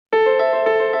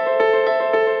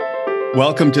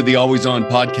Welcome to the Always On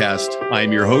podcast. I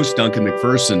am your host, Duncan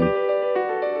McPherson.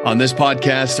 On this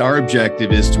podcast, our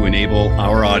objective is to enable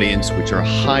our audience, which are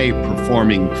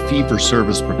high-performing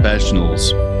fee-for-service professionals,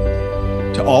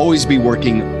 to always be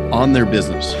working on their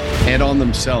business and on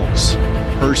themselves,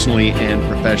 personally and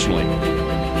professionally.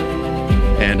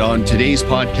 And on today's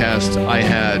podcast, I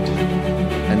had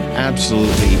an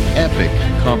absolutely epic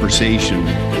conversation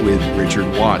with Richard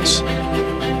Watts.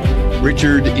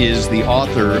 Richard is the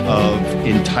author of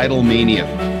Entitlemania.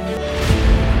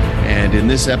 And in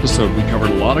this episode, we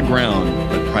covered a lot of ground,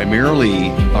 but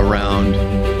primarily around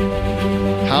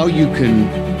how you can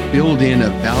build in a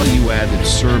value-added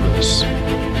service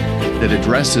that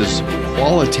addresses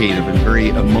qualitative and very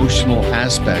emotional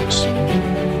aspects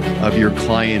of your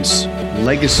client's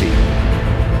legacy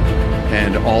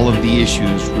and all of the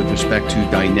issues with respect to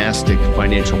dynastic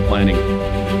financial planning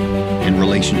and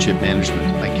relationship management.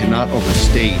 I cannot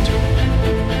overstate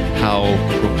how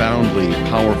profoundly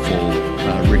powerful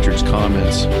Richard's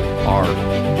comments are.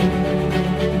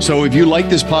 So if you like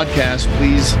this podcast,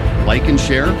 please like and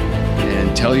share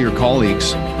and tell your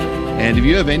colleagues. And if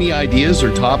you have any ideas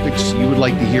or topics you would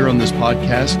like to hear on this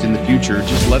podcast in the future,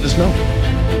 just let us know.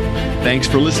 Thanks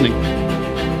for listening.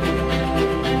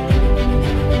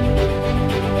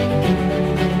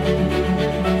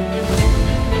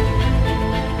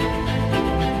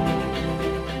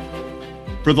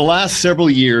 For the last several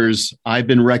years, I've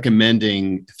been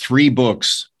recommending 3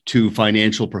 books to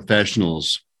financial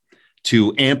professionals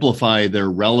to amplify their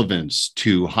relevance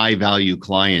to high-value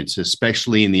clients,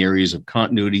 especially in the areas of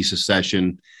continuity,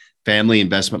 succession, family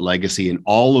investment legacy, and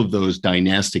all of those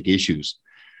dynastic issues.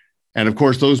 And of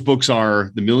course, those books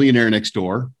are The Millionaire Next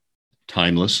Door,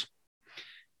 timeless,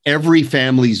 Every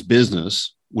Family's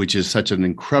Business, which is such an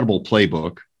incredible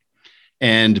playbook,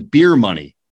 and Beer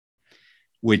Money,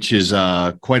 which is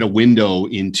quite a window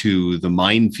into the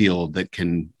minefield that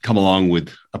can come along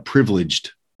with a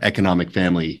privileged economic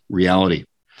family reality.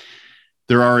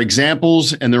 There are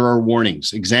examples and there are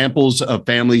warnings. Examples of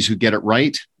families who get it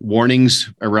right,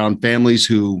 warnings around families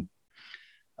who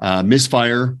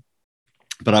misfire.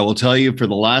 But I will tell you, for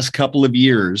the last couple of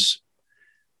years,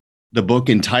 the book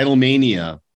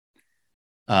Entitlemania,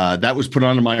 that was put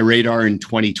onto my radar in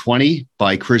 2020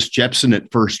 by Chris Jepson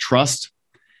at First Trust.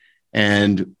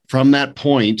 And from that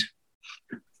point,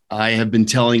 I have been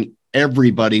telling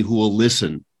everybody who will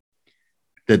listen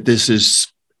that this is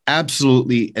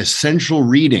absolutely essential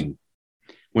reading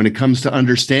when it comes to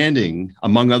understanding,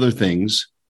 among other things,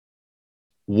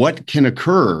 what can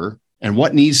occur and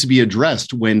what needs to be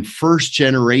addressed when first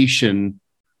generation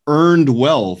earned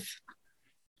wealth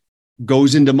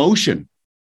goes into motion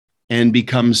and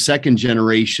becomes second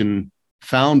generation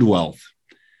found wealth.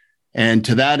 And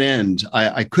to that end,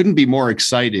 I couldn't be more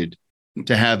excited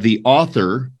to have the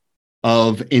author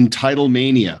of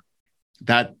Entitlemania,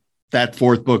 that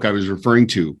 4th book I was referring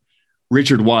to,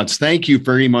 Richard Watts. Thank you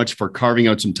very much for carving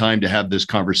out some time to have this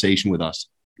conversation with us.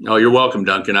 Oh, you're welcome,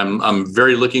 Duncan. I'm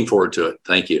very looking forward to it.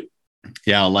 Thank you.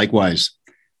 Yeah, likewise.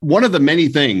 One of the many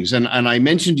things, and I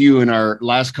mentioned to you in our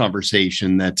last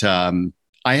conversation that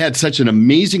I had such an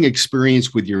amazing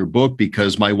experience with your book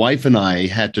because my wife and I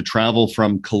had to travel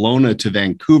from Kelowna to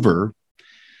Vancouver,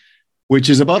 which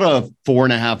is about a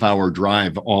 4.5-hour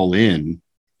drive all in.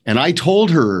 And I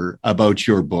told her about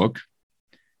your book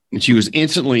and she was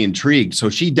instantly intrigued.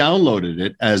 So she downloaded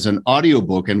it as an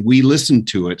audiobook and we listened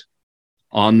to it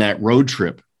on that road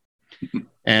trip.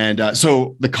 And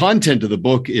so the content of the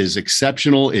book is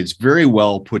exceptional. It's very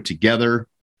well put together.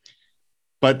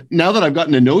 But now that I've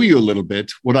gotten to know you a little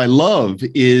bit, what I love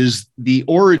is the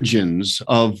origins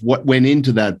of what went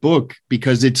into that book,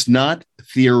 because it's not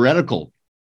theoretical.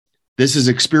 This is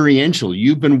experiential.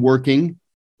 You've been working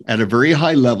at a very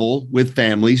high level with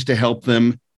families to help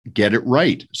them get it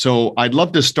right. So I'd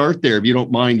love to start there, if you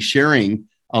don't mind sharing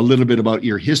a little bit about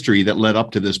your history that led up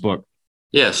to this book.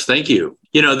 Yes, thank you.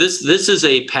 You know, this is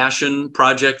a passion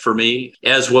project for me,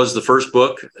 as was the first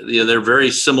book. They're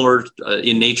very similar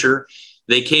in nature.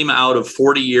 They came out of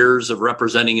 40 years of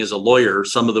representing as a lawyer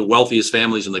some of the wealthiest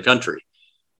families in the country.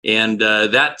 And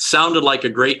that sounded like a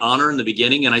great honor in the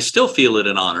beginning, and I still feel it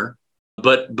an honor.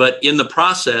 But in the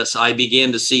process, I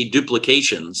began to see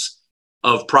duplications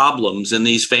of problems in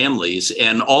these families.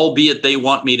 And albeit they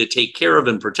want me to take care of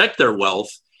and protect their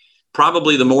wealth,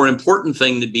 probably the more important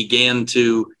thing that began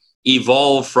to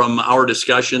evolve from our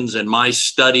discussions and my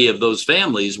study of those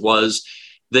families was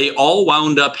they all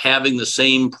wound up having the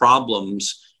same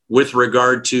problems with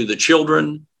regard to the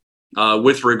children,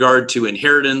 with regard to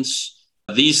inheritance,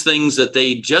 these things that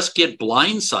they just get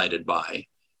blindsided by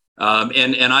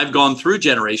And I've gone through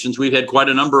generations. We've had quite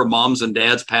a number of moms and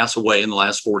dads pass away in the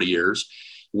last 40 years.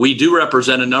 We do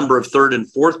represent a number of third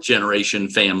and fourth generation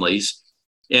families.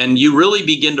 And you really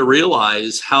begin to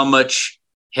realize how much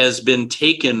has been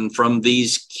taken from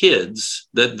these kids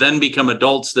that then become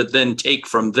adults that then take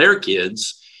from their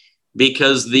kids,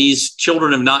 because these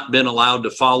children have not been allowed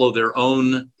to follow their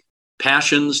own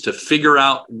passions, to figure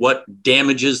out what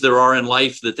damages there are in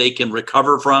life that they can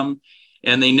recover from.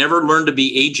 And they never learn to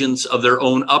be agents of their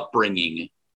own upbringing.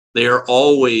 They are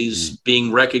always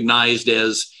being recognized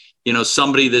as,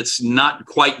 somebody that's not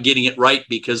quite getting it right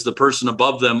because the person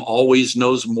above them always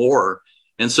knows more.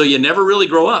 And so you never really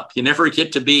grow up. You never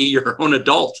get to be your own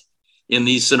adult in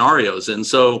these scenarios. And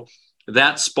so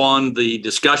that spawned the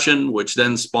discussion, which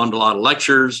then spawned a lot of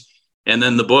lectures and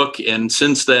then the book. And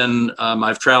since then,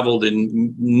 I've traveled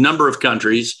in a number of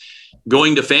countries,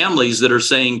 going to families that are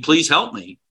saying, please help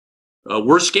me.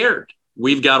 We're scared.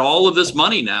 We've got all of this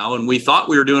money now, and we thought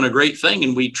we were doing a great thing,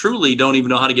 and we truly don't even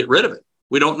know how to get rid of it.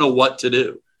 We don't know what to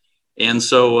do. And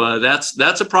so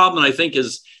that's a problem that I think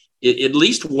is, at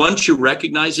least once you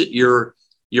recognize it, you're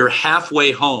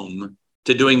halfway home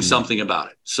to doing something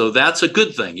about it. So that's a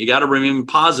good thing. You got to remain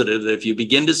positive that if you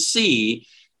begin to see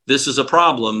this is a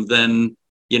problem, then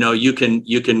you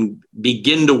can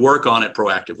begin to work on it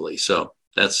proactively. So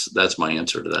that's my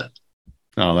answer to that.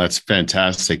 Oh, that's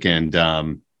fantastic. And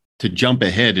to jump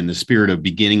ahead in the spirit of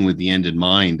beginning with the end in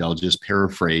mind, I'll just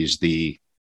paraphrase the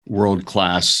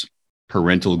world-class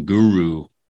parental guru,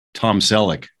 Tom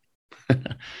Selleck,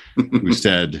 who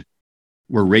said,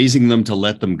 we're raising them to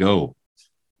let them go.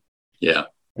 Yeah.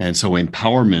 And so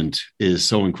empowerment is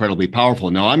so incredibly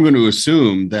powerful. Now, I'm going to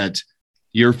assume that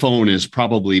your phone has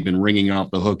probably been ringing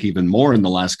off the hook even more in the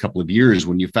last couple of years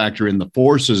when you factor in the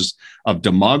forces of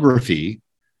demography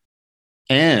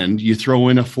and you throw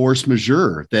in a force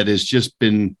majeure that has just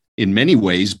been, in many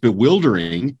ways,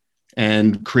 bewildering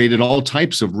and created all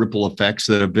types of ripple effects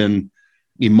that have been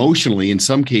emotionally, in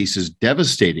some cases,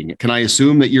 devastating. Can I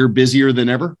assume that you're busier than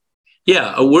ever?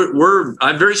 Yeah,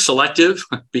 I'm very selective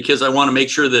because I want to make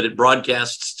sure that it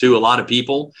broadcasts to a lot of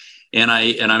people, and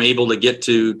I'm able to get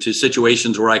to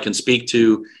situations where I can speak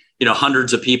to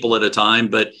hundreds of people at a time.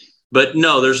 But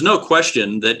no, there's no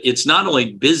question that it's not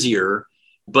only busier,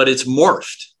 but it's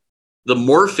morphed. The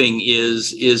morphing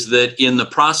is that in the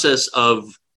process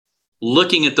of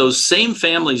looking at those same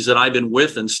families that I've been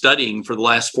with and studying for the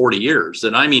last 40 years,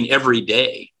 and I mean every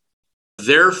day,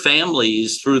 their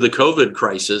families through the COVID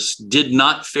crisis did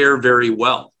not fare very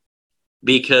well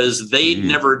because they'd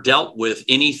never dealt with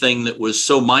anything that was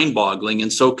so mind-boggling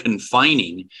and so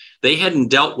confining. They hadn't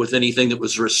dealt with anything that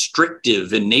was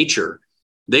restrictive in nature.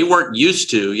 They weren't used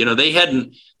to, they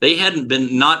hadn't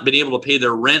been able to pay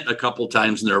their rent a couple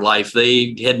times in their life.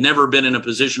 They had never been in a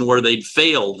position where they'd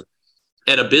failed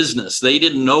at a business. They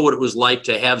didn't know what it was like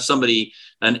to have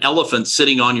an elephant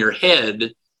sitting on your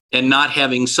head and not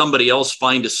having somebody else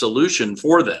find a solution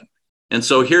for them. And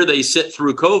so here they sit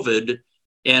through COVID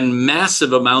and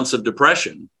massive amounts of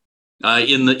depression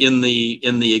in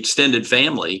the extended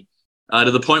family,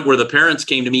 to the point where the parents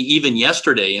came to me even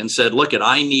yesterday and said, look,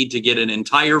 I need to get an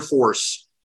entire force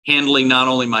handling not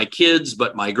only my kids,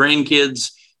 but my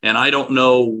grandkids. And I don't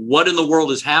know what in the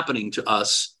world is happening to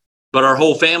us, but our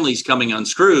whole family's coming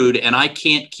unscrewed and I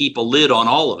can't keep a lid on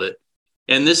all of it.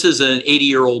 And this is an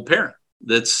 80-year-old parent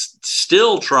that's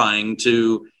still trying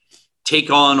to take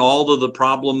on all of the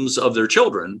problems of their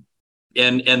children.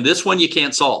 And this one you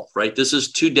can't solve, right? This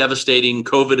is too devastating.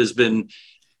 COVID has been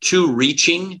too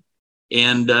reaching.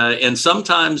 And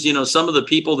sometimes, some of the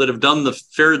people that have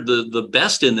fared the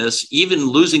best in this, even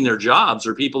losing their jobs,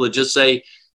 are people that just say,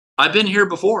 I've been here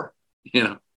before,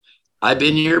 I've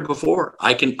been here before.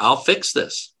 I'll fix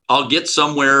this. I'll get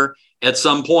somewhere at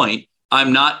some point.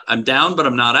 I'm down, but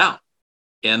I'm not out.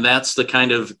 And that's the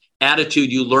kind of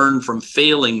attitude you learn from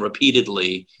failing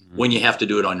repeatedly when you have to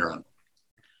do it on your own.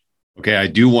 Okay, I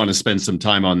do want to spend some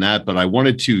time on that, but I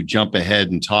wanted to jump ahead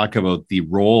and talk about the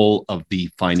role of the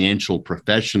financial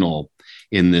professional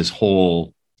in this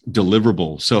whole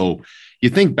deliverable. So you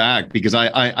think back, because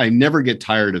I never get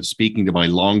tired of speaking to my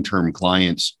long-term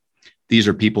clients. These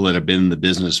are people that have been in the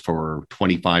business for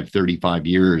 25, 35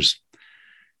 years.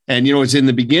 And, it's in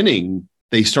the beginning,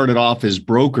 they started off as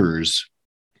brokers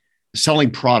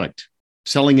selling product,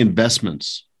 selling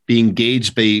investments, being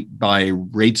gauged by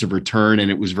rates of return, and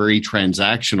it was very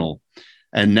transactional.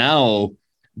 And now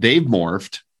they've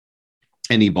morphed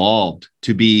and evolved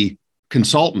to be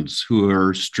consultants who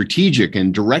are strategic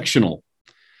and directional.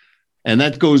 And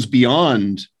that goes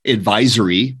beyond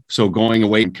advisory, so going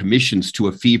away in commissions to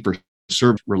a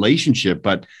fee-for-service relationship.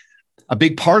 But a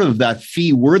big part of that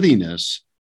fee worthiness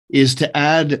is to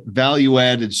add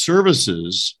value-added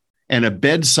services and a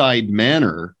bedside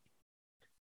manner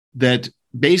that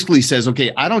basically says,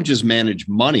 okay, I don't just manage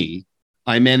money.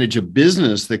 I manage a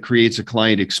business that creates a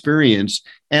client experience,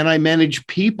 and I manage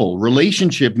people.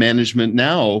 Relationship management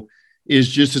now is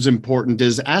just as important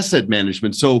as asset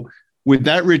management. So with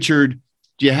that, Richard,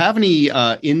 do you have any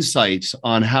insights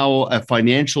on how a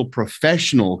financial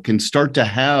professional can start to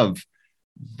have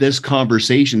this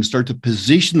conversation, start to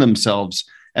position themselves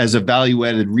as a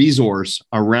value-added resource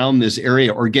around this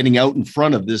area or getting out in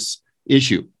front of this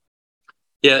issue?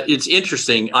 Yeah, it's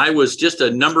interesting. I was just a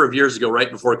number of years ago,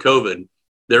 right before COVID,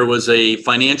 there was a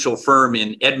financial firm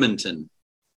in Edmonton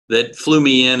that flew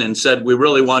me in and said, we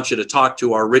really want you to talk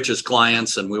to our richest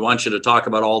clients and we want you to talk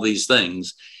about all these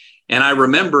things. And I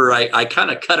remember I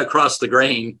kind of cut across the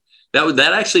grain. That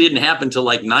actually didn't happen till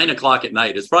like 9:00 at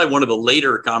night. It's probably one of the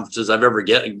later conferences I've ever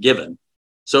given.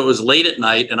 So it was late at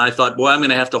night. And I thought, boy, I'm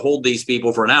going to have to hold these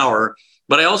people for an hour.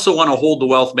 But I also want to hold the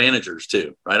wealth managers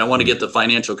too, right? I want to get the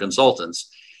financial consultants.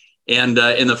 And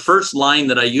in the first line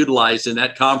that I utilized in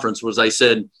that conference was I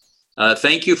said,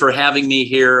 thank you for having me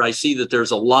here. I see that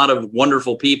there's a lot of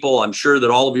wonderful people. I'm sure that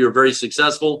all of you are very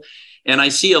successful. And I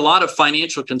see a lot of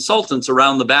financial consultants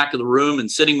around the back of the room and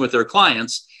sitting with their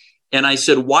clients. And I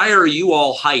said, why are you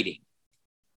all hiding?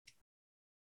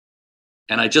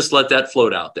 And I just let that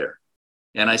float out there.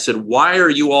 And I said, why are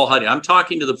you all hiding? I'm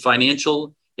talking to the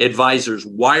financial advisors.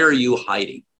 Why are you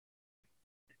hiding?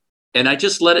 And I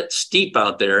just let it steep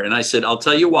out there. And I said, I'll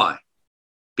tell you why.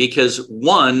 Because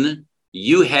one,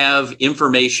 you have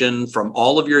information from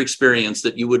all of your experience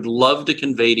that you would love to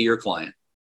convey to your client.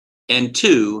 And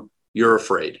two, you're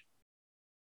afraid.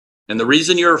 And the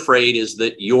reason you're afraid is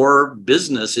that your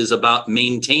business is about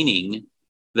maintaining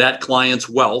that client's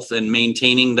wealth and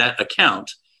maintaining that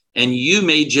account. And you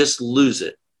may just lose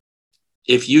it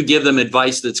if you give them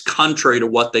advice that's contrary to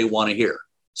what they want to hear.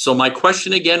 So my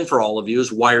question again for all of you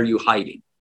is, why are you hiding?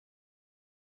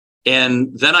 And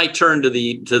then I turned to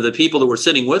the people that were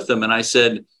sitting with them and I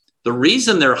said, the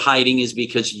reason they're hiding is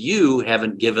because you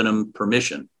haven't given them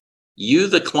permission. You,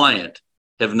 the client,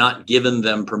 have not given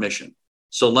them permission.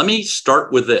 So let me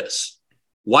start with this.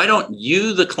 Why don't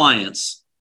you, the clients,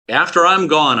 after I'm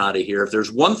gone out of here, if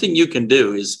there's one thing you can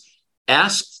do is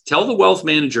tell the wealth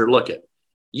manager, look,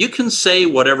 you can say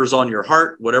whatever's on your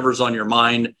heart, whatever's on your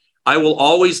mind. I will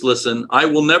always listen. I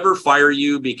will never fire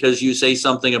you because you say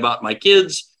something about my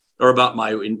kids or about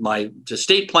my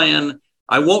estate plan.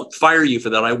 I won't fire you for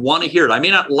that. I want to hear it. I may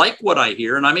not like what I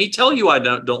hear, and I may tell you I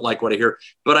don't like what I hear,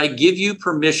 but I give you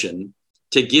permission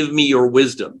to give me your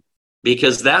wisdom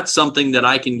because that's something that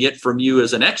I can get from you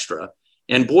as an extra.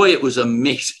 And boy, it was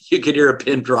amazing. You could hear a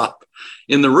pin drop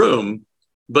in the room.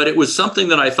 But it was something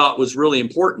that I thought was really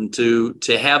important to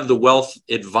have the wealth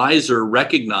advisor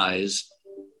recognize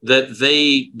that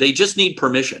they just need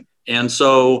permission. And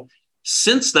so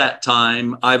since that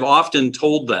time, I've often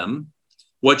told them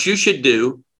what you should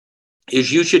do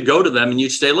is you should go to them and you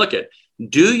say, look,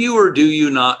 do you or do you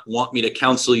not want me to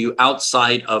counsel you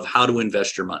outside of how to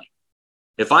invest your money?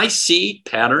 If I see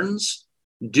patterns,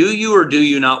 do you or do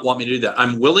you not want me to do that?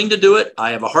 I'm willing to do it. I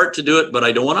have a heart to do it, but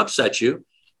I don't want to upset you.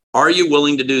 Are you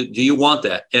willing to do you want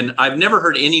that? And I've never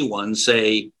heard anyone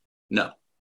say no.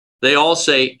 They all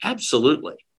say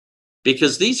absolutely,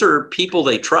 because these are people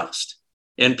they trust.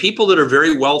 And people that are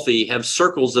very wealthy have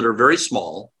circles that are very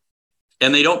small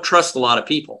and they don't trust a lot of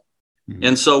people. Mm-hmm.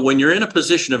 And so when you're in a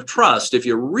position of trust, if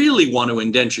you really want to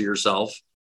indenture yourself,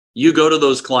 you go to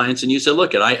those clients and you say,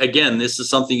 look, again, this is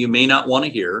something you may not want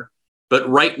to hear, but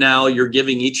right now you're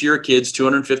giving each of your kids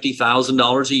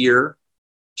 $250,000 a year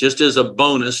just as a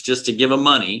bonus, just to give them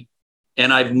money.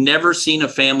 And I've never seen a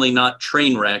family not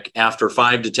train wreck after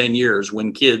 5 to 10 years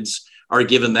when kids are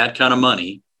given that kind of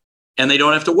money and they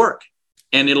don't have to work.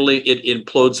 And it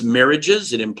implodes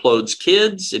marriages, it implodes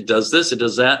kids, it does this, it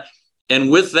does that. And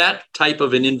with that type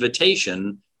of an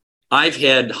invitation, I've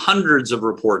had hundreds of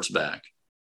reports back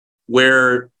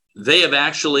where they have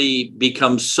actually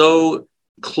become so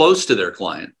close to their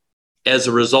client as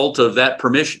a result of that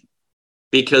permission.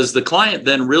 Because the client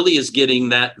then really is getting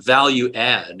that value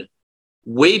add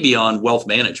way beyond wealth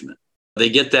management. They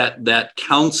get that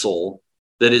counsel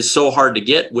that is so hard to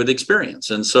get with experience.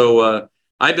 And so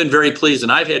I've been very pleased.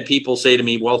 And I've had people say to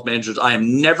me, wealth managers, I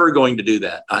am never going to do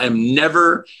that. I am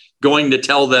never going to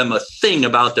tell them a thing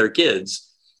about their kids.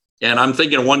 And I'm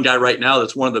thinking of one guy right now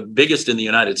that's one of the biggest in the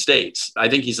United States. I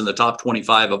think he's in the top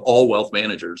 25 of all wealth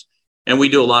managers. And we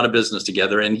do a lot of business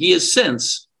together. And he has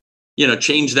since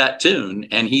changed that tune.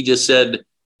 And he just said,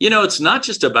 it's not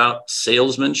just about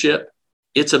salesmanship.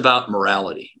 it's about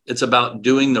morality. It's about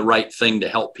doing the right thing to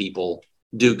help people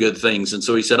do good things. And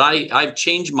so he said, I've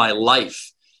changed my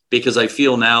life because I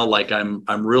feel now like I'm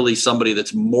really somebody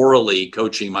that's morally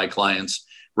coaching my clients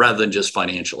rather than just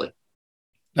financially.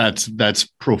 That's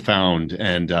profound.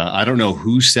 And I don't know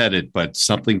who said it, but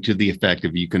something to the effect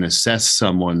of you can assess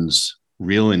someone's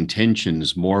real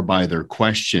intentions more by their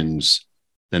questions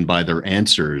than by their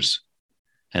answers.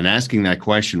 And asking that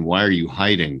question, why are you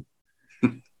hiding?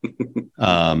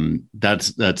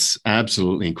 That's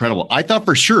absolutely incredible. I thought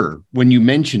for sure when you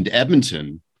mentioned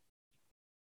Edmonton,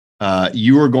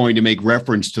 you were going to make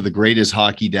reference to the greatest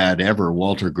hockey dad ever,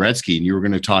 Walter Gretzky, and you were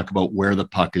going to talk about where the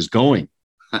puck is going.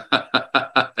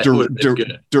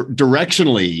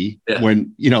 Directionally, yeah.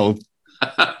 When,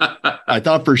 I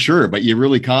thought for sure, but you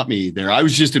really caught me there. I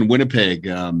was just in Winnipeg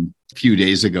a few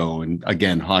days ago, and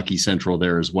again, Hockey Central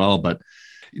there as well. But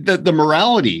the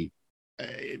morality,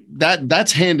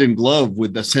 that's hand in glove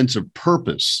with the sense of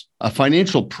purpose, a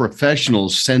financial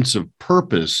professional's sense of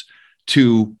purpose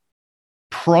to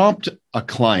prompt a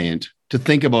client to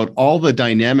think about all the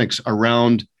dynamics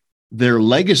around their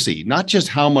legacy, not just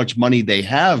how much money they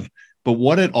have, but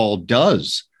what it all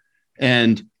does.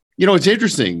 And, it's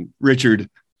interesting, Richard.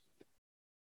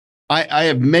 I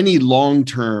have many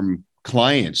long-term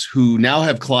clients who now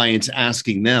have clients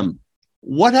asking them,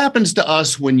 what happens to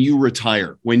us when you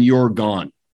retire, when you're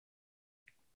gone?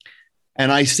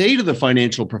 And I say to the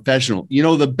financial professional,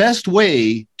 the best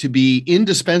way to be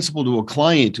indispensable to a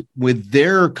client with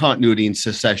their continuity and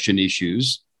succession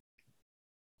issues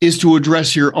is to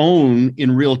address your own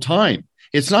in real time.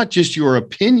 It's not just your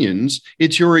opinions,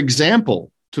 it's your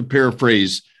example, to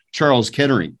paraphrase Charles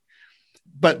Kettering.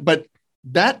 But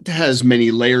that has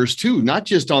many layers too, not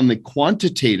just on the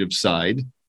quantitative side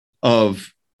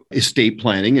of estate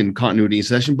planning and continuity and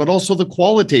succession, but also the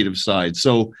qualitative side.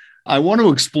 So I want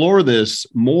to explore this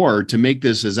more to make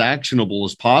this as actionable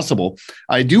as possible.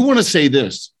 I do want to say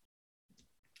this.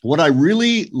 What I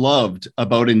really loved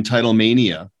about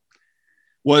Entitlemania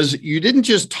was you didn't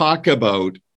just talk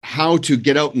about how to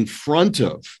get out in front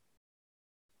of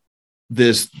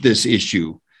this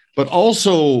issue, but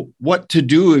also what to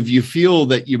do if you feel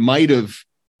that you might have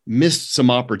missed some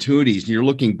opportunities and you're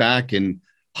looking back in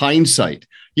hindsight.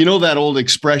 That old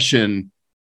expression,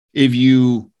 if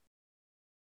you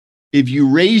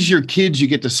raise your kids, you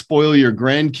get to spoil your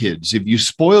grandkids. If you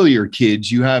spoil your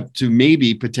kids, you have to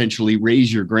maybe potentially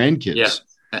raise your grandkids. Yeah,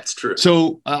 that's true.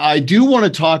 So I do want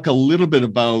to talk a little bit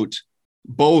about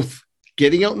both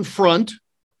getting out in front,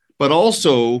 but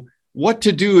also what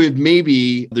to do if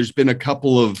maybe there's been a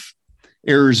couple of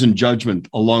errors in judgment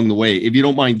along the way, if you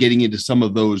don't mind getting into some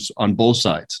of those on both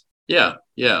sides. Yeah.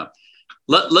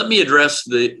 Let me address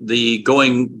the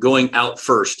going out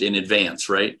first in advance,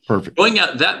 right? Perfect. Going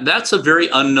out, that's a very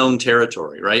unknown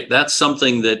territory, right? That's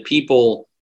something that people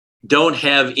don't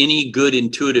have any good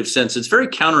intuitive sense. It's very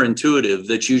counterintuitive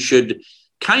that you should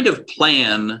kind of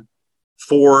plan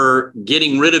for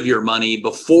getting rid of your money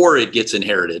before it gets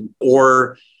inherited,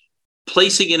 or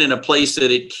placing it in a place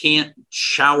that it can't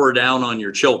shower down on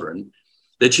your children,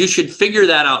 that you should figure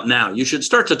that out now. You should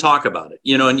start to talk about it,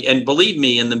 and believe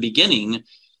me, in the beginning,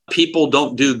 people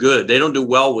don't do good. They don't do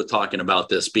well with talking about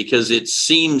this because it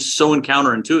seems so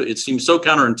counterintuitive. It seems so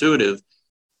counterintuitive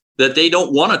that they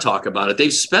don't want to talk about it.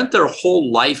 They've spent their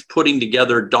whole life putting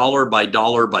together dollar by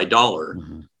dollar by dollar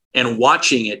and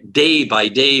watching it day by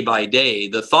day by day.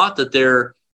 The thought that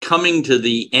they're coming to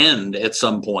the end at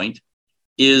some point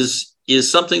is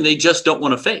something they just don't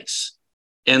want to face.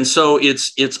 And so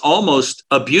it's almost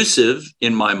abusive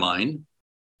in my mind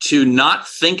to not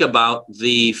think about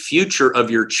the future of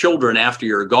your children after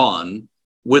you're gone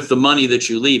with the money that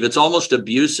you leave. It's almost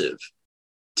abusive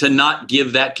to not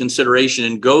give that consideration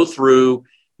and go through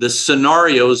the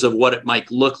scenarios of what it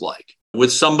might look like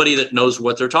with somebody that knows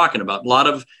what they're talking about. A lot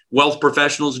of wealth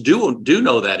professionals do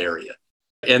know that area.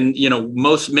 And,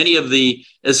 many of the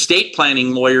estate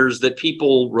planning lawyers that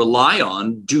people rely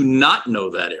on do not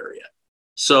know that area.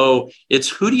 So it's,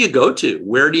 who do you go to?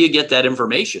 Where do you get that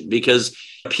information? Because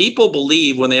people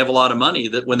believe when they have a lot of money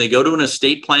that when they go to an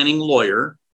estate planning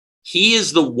lawyer, he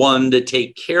is the one to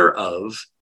take care of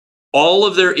all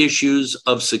of their issues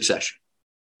of succession.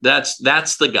 That's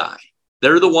the guy.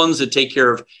 They're the ones that take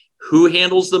care of who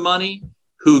handles the money,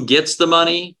 who gets the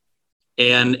money,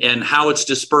 and how it's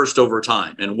dispersed over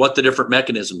time and what the different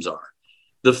mechanisms are.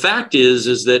 The fact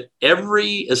is that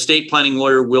every estate planning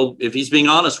lawyer will, if he's being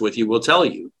honest with you, will tell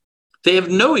you they have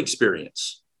no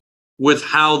experience with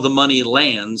how the money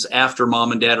lands after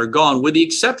mom and dad are gone, with the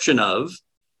exception of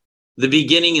the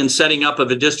beginning and setting up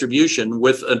of a distribution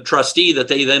with a trustee that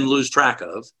they then lose track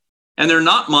of, And they're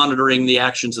not monitoring the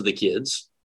actions of the kids.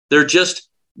 They're just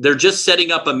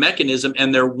setting up a mechanism,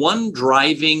 and their one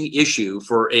driving issue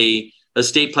for a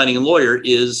estate planning and lawyer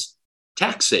is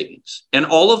tax savings. And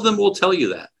all of them will tell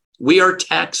you that. We are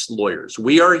tax lawyers.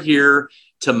 We are here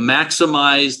to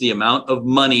maximize the amount of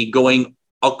money going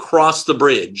across the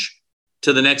bridge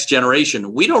to the next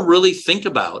generation. We don't really think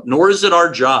about, nor is it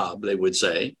our job, they would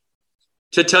say,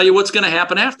 to tell you what's going to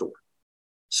happen afterward.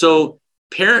 So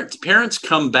parents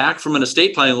come back from an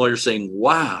estate planning lawyer saying,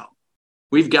 wow,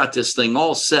 we've got this thing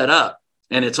all set up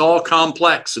and it's all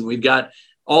complex, and we've got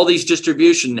all these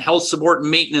distribution, health support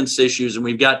and maintenance issues, and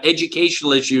we've got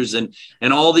educational issues and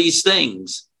all these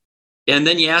things. And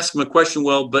then you ask them a question,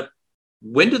 well, but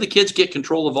when do the kids get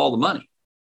control of all the money?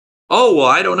 Oh, well,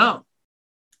 I don't know.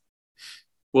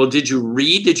 Well, did you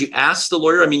read? Did you ask the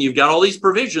lawyer? I mean, you've got all these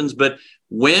provisions, but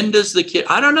when does the kid?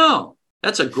 I don't know.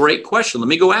 That's a great question. Let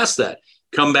me go ask that.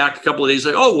 Come back a couple of days,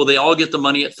 like, oh, well, they all get the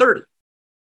money at 30.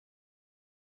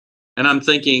 And I'm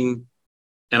thinking,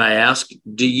 and I ask,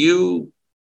 do you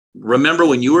remember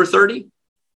when you were 30?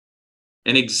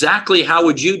 And exactly how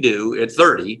would you do at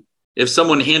 30 if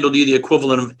someone handled you the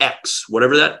equivalent of X,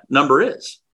 whatever that number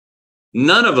is?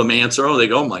 None of them answer. Oh, they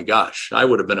go, oh my gosh, I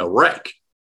would have been a wreck.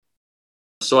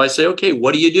 So I say, okay,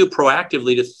 what do you do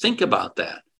proactively to think about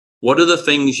that? What are the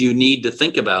things you need to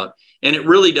think about? And it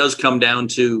really does come down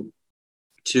to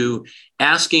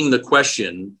asking the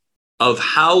question of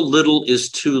how little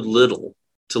is too little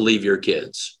to leave your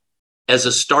kids as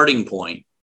a starting point,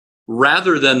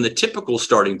 rather than the typical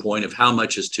starting point of how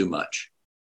much is too much.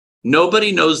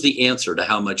 Nobody knows the answer to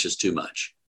how much is too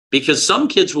much, because some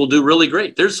kids will do really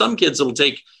great. There's some kids that will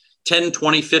take 10,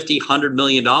 20, 50, $100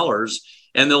 million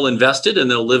and they'll invest it and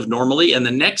they'll live normally. And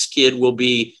the next kid will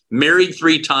be married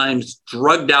 3 times,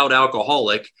 drugged out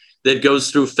alcoholic that goes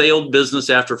through failed business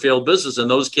after failed business. And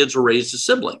those kids were raised as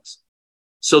siblings.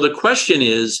 So the question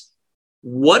is,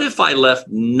 what if I left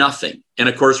nothing? And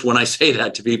of course, when I say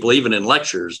that to people, even in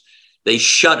lectures, they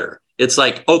shudder. It's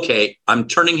like, okay, I'm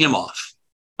turning him off.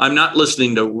 I'm not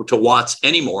listening to Watts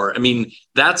anymore. I mean,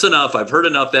 that's enough. I've heard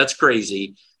enough. That's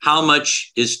crazy. How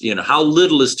much is, how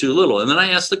little is too little? And then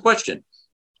I ask the question,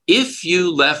 if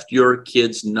you left your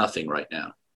kids nothing right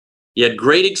now, you had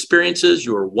great experiences,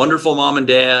 you were a wonderful mom and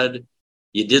dad,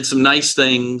 you did some nice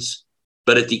things,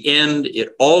 but at the end, it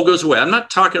all goes away. I'm not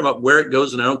talking about where it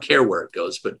goes, and I don't care where it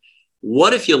goes, but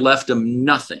what if you left them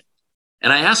nothing?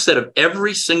 And I ask that of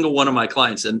every single one of my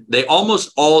clients, and they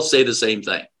almost all say the same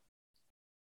thing.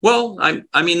 Well,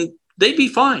 I mean, they'd be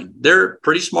fine. They're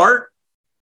pretty smart.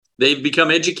 They've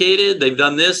become educated. They've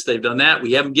done this. They've done that.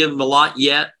 We haven't given them a lot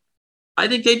yet. I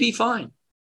think they'd be fine.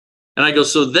 And I go,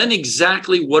 so then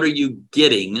exactly what are you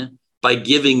getting by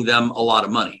giving them a lot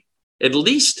of money? At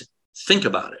least think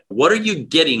about it. What are you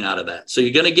getting out of that? So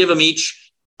you're going to give them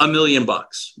each $1 million.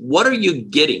 What are you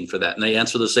getting for that? And they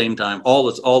answer the same time.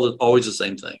 Always the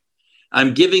same thing.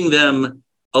 I'm giving them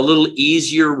a little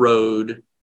easier road,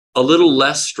 a little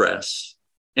less stress,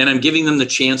 and I'm giving them the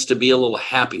chance to be a little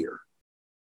happier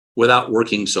without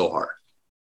working so hard.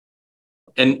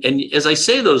 And as I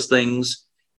say those things,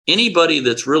 anybody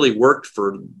that's really worked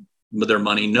for their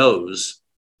money knows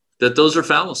that those are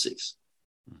fallacies.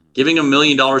 Giving $1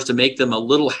 million to make them a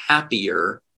little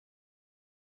happier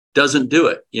doesn't do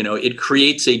it. It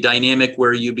creates a dynamic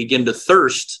where you begin to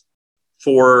thirst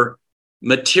for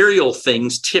material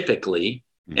things typically.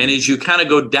 And as you kind of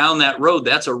go down that road,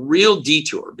 that's a real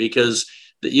detour, because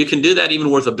you can do that even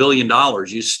worth $1 billion.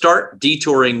 You start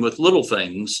detouring with little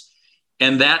things,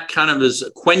 and that kind of is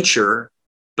a quencher.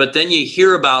 But then you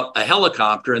hear about a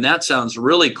helicopter, and that sounds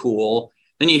really cool.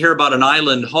 Then you hear about an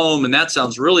island home, and that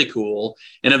sounds really cool.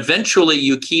 And eventually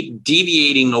you keep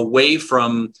deviating away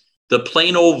from the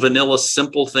plain old vanilla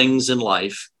simple things in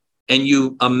life, and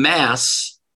you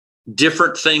amass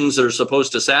different things that are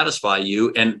supposed to satisfy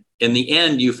you. And in the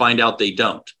end, you find out they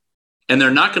don't. And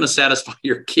they're not going to satisfy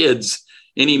your kids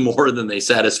any more than they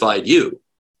satisfied you.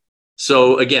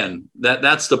 So again,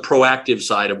 that's the proactive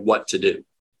side of what to do.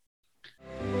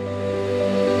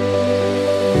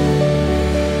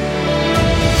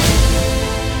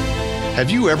 Have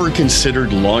you ever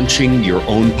considered launching your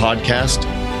own podcast?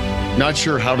 Not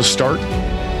sure how to start?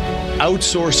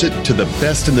 Outsource it to the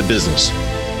best in the business.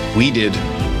 We did.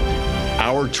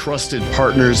 Our trusted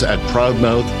partners at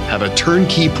Proudmouth have a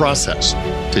turnkey process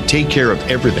to take care of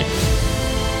everything.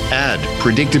 Add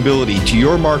predictability to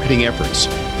your marketing efforts.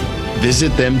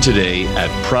 Visit them today at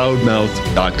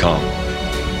proudmouth.com.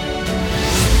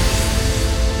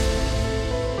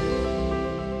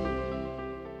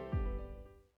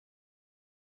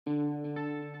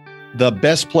 The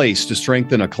best place to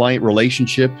strengthen a client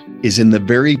relationship is in the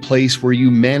very place where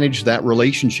you manage that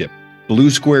relationship.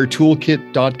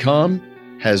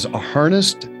 BlueSquareToolkit.com has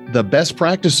harnessed the best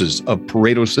practices of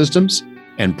Pareto systems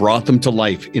and brought them to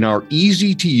life in our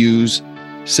easy-to-use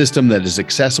system that is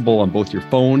accessible on both your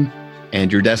phone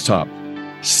and your desktop.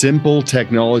 Simple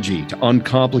technology to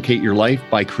uncomplicate your life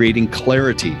by creating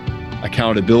clarity,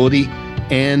 accountability,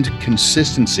 and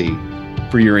consistency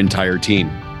for your entire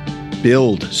team.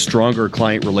 Build stronger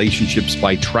client relationships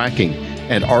by tracking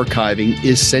and archiving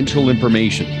essential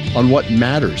information on what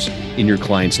matters in your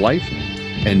client's life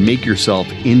and make yourself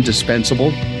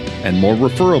indispensable and more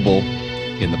referable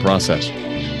in the process.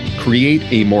 Create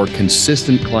a more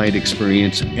consistent client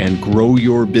experience and grow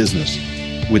your business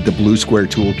with the Blue Square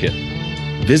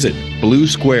Toolkit. Visit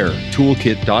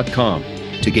BlueSquareToolkit.com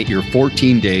to get your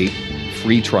 14-day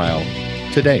free trial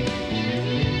today.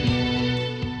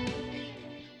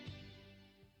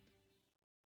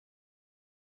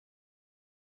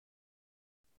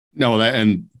 No,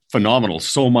 and phenomenal.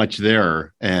 So much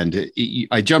there. And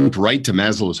I jumped right to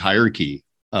Maslow's hierarchy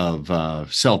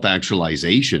of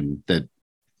self-actualization that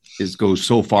goes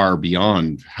so far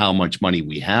beyond how much money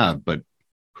we have, but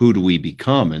who do we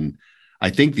become? And I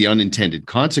think the unintended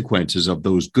consequences of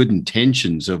those good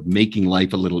intentions of making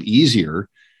life a little easier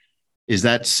is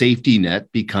that safety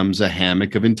net becomes a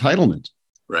hammock of entitlement.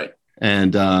 Right.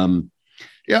 And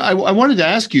I wanted to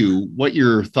ask you what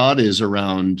your thought is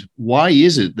around why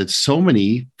is it that so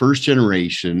many first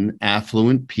generation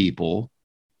affluent people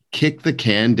kick the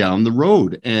can down the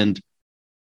road? And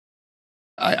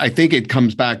I think it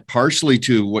comes back partially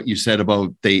to what you said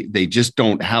about they just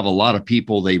don't have a lot of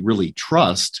people they really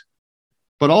trust.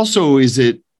 But also, is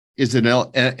an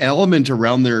element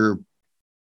around their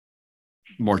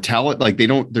mortality? Like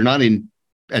they're not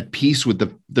at peace with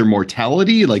their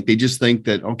mortality. Like they just think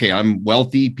that, okay, I'm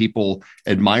wealthy, people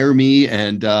admire me,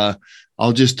 and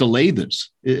I'll just delay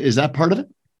this. Is that part of it?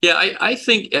 Yeah,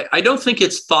 I don't think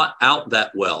it's thought out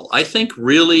that well. I think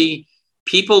really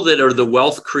people that are the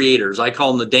wealth creators, I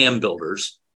call them the dam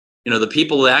builders. The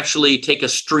people that actually take a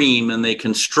stream and they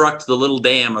construct the little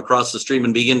dam across the stream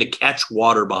and begin to catch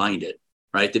water behind it,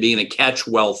 right? They begin to catch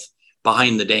wealth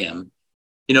behind the dam.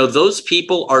 Those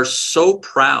people are so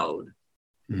proud.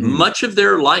 Mm-hmm. Much of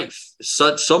their life,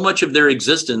 so much of their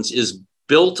existence is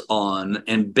built on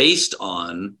and based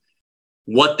on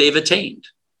what they've attained.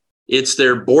 It's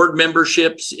their board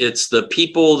memberships. It's the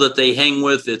people that they hang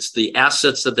with. It's the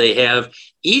assets that they have.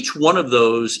 Each one of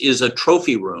those is a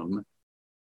trophy room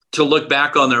to look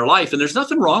back on their life. And there's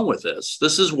nothing wrong with this.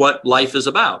 This is what life is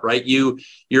about, right?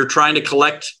 You're trying to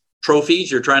collect trophies.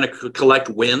 You're trying to collect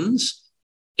wins.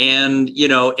 And,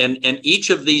 and each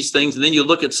of these things, and then you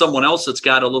look at someone else that's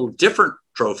got a little different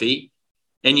trophy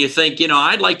and you think,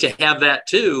 I'd like to have that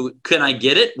too. Can I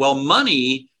get it? Well,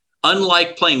 money,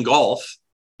 unlike playing golf,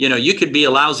 you could be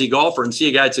a lousy golfer and see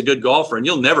a guy that's a good golfer and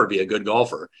you'll never be a good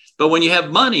golfer. But when you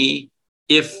have money,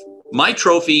 if my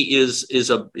trophy is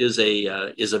a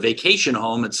vacation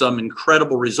home at some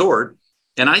incredible resort,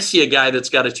 and I see a guy that's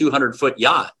got a 200-foot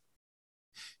yacht.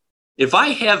 If I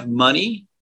have money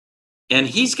and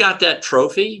he's got that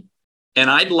trophy, and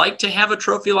I'd like to have a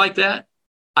trophy like that,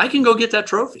 I can go get that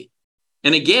trophy.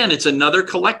 And again, it's another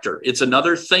collector. It's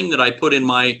another thing that I put in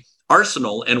my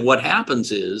arsenal. And what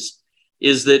happens is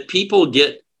that people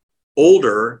get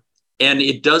older, and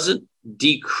it doesn't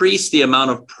decrease the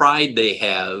amount of pride they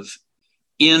have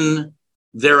in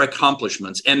their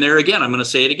accomplishments. And there again, I'm going to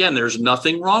say it again, there's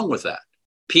nothing wrong with that.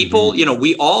 People,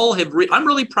 we all have, I'm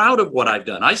really proud of what I've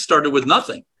done. I started with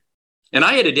nothing. And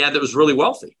I had a dad that was really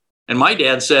wealthy. And my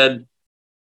dad said,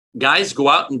 guys, go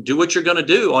out and do what you're going to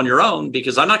do on your own,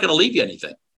 because I'm not going to leave you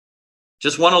anything.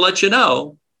 Just want to let you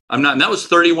know, I'm not. And that was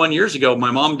 31 years ago.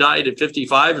 My mom died at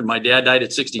 55 and my dad died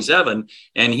at 67.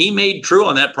 And he made true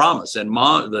on that promise. And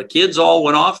the kids all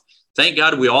went off. Thank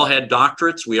God we all had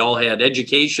doctorates. We all had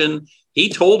education. He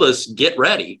told us, get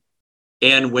ready.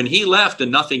 And when he left and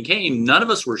nothing came, none of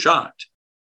us were shocked.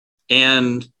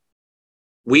 And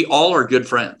we all are good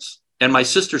friends. And my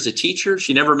sister's a teacher.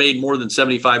 She never made more than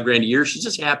 75 grand a year. She's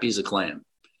just happy as a clam.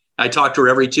 I talk to her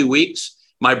every 2 weeks.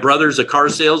 My brother's a car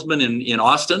salesman in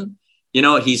Austin.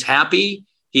 He's happy.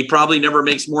 He probably never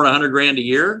makes more than 100 grand a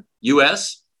year,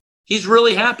 US. He's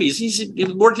really happy. He's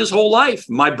worked his whole life.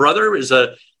 My brother is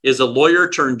a lawyer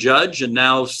turned judge and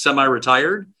now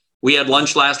semi-retired. We had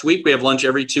lunch last week. We have lunch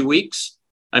every 2 weeks.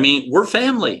 I mean, we're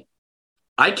family.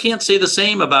 I can't say the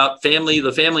same about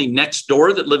the family next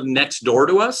door that lived next door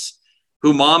to us,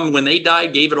 who mom, when they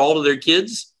died, gave it all to their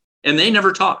kids. And they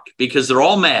never talk because they're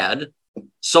all mad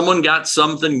someone got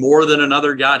something more than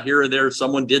another got here or there.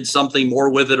 Someone did something more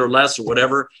with it or less or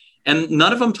whatever. And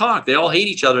none of them talk. They all hate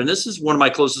each other. And this is one of my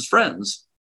closest friends,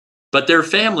 but their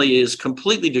family is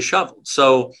completely disheveled.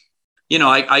 So,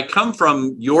 I come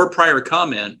from your prior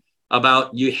comment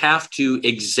about you have to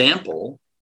example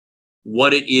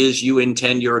what it is you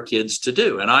intend your kids to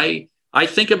do. And I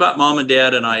think about mom and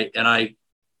dad, and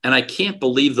I can't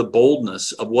believe the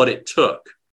boldness of what it took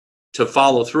to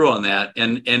follow through on that.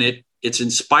 And it's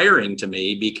inspiring to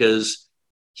me because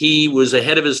he was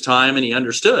ahead of his time and he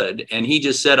understood. And he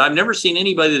just said, I've never seen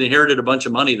anybody that inherited a bunch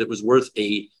of money that was worth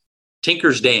a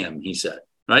tinker's dam, he said,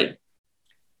 right?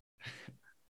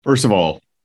 First of all,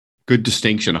 good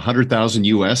distinction. 100,000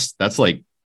 US, that's like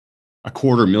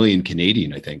 $250,000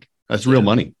 Canadian, I think. That's real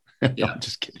money. Yeah. I'm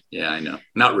just kidding. Yeah, I know.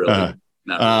 Not really. Not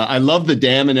really. I love the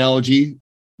dam analogy.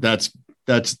 That's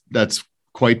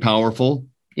quite powerful.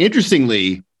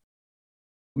 Interestingly,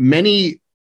 many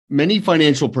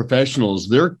financial professionals,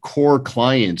 their core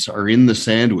clients are in the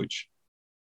sandwich.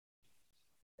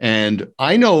 And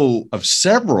I know of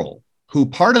several who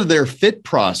part of their fit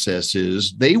process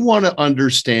is they want to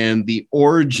understand the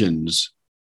origins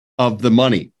of the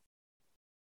money.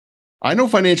 I know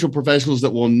financial professionals that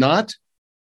will not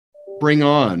bring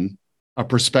on a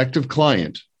prospective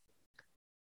client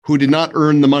who did not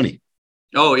earn the money.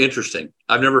 Oh, interesting.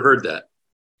 I've never heard that.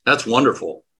 That's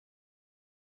wonderful.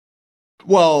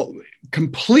 Well,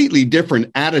 completely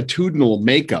different attitudinal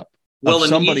makeup. Well,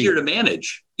 and easier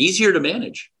to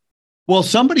manage. Well,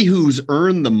 somebody who's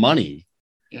earned the money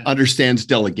understands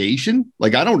delegation.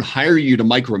 Like, I don't hire you to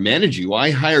micromanage you.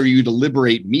 I hire you to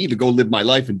liberate me to go live my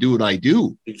life and do what I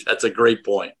do. That's a great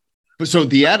point. So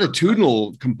the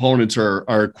attitudinal components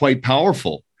are quite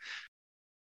powerful.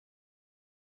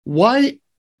 Why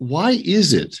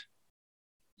is it?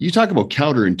 You talk about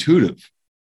counterintuitive.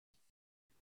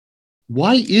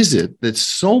 Why is it that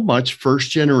so much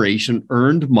first generation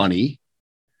earned money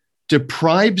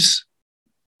deprives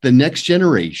the next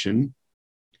generation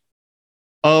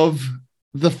of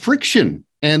the friction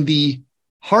and the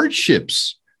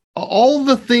hardships, all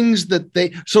the things that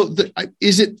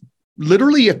is it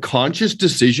literally a conscious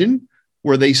decision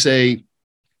where they say,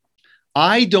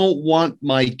 I don't want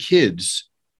my kids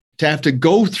to have to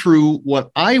go through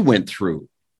what I went through,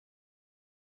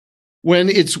 when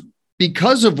it's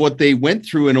because of what they went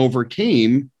through and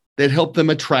overcame that helped them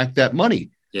attract that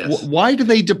money? Yes. Why do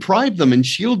they deprive them and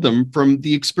shield them from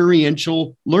the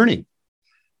experiential learning?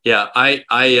 Yeah,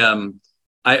 I'm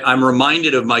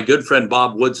reminded of my good friend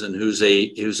Bob Woodson, who's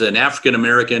an African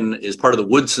American, is part of the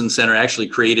Woodson Center, actually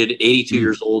created, 82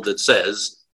 years old. It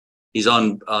says he's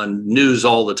on news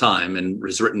all the time and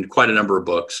has written quite a number of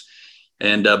books.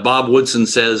 And Bob Woodson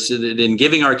says that in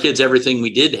giving our kids everything we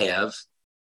didn't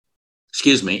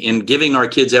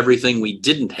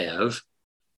have,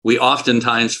 we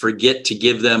oftentimes forget to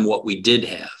give them what we did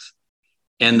have.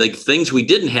 And the things we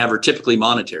didn't have are typically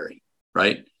monetary,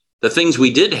 right? The things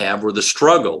we did have were the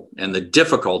struggle and the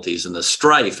difficulties and the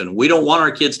strife. And we don't want our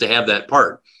kids to have that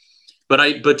part. But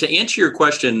to answer your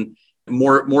question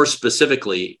more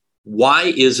specifically, why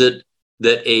is it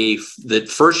that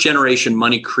first generation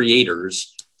money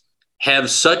creators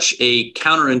have such a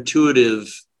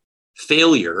counterintuitive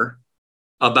failure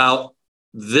about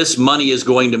this money is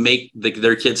going to make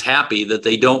their kids happy, that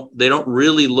they don't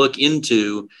really look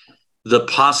into the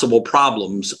possible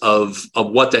problems of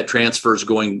what that transfer is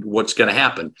what's going to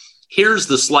happen? Here's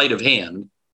the sleight of hand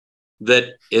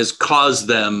that has caused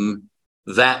them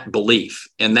that belief.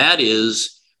 And that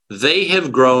is, they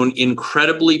have grown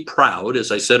incredibly proud,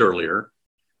 as I said earlier,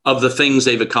 of the things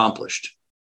they've accomplished.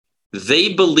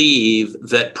 They believe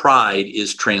that pride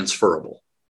is transferable.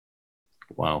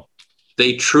 Wow.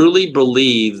 They truly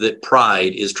believe that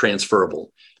pride is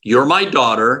transferable. You're my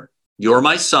daughter. You're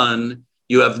my son.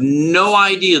 You have no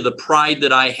idea the pride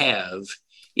that I have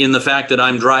in the fact that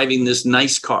I'm driving this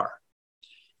nice car.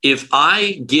 If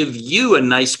I give you a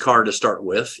nice car to start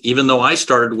with, even though I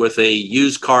started with a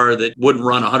used car that wouldn't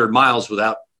run 100 miles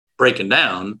without breaking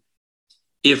down,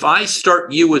 if I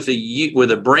start you with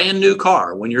a brand new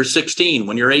car when you're 16,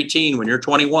 when you're 18, when you're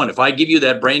 21, if I give you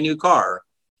that brand new car,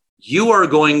 you are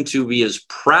going to be as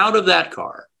proud of that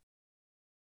car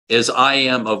as I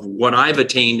am of what I've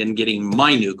attained in getting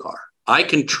my new car. I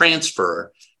can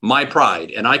transfer my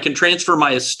pride and I can transfer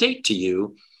my estate to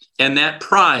you. And that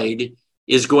pride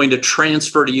is going to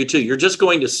transfer to you too. You're just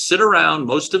going to sit around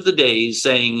most of the days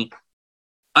saying,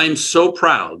 I'm so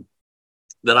proud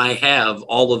that I have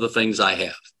all of the things I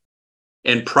have.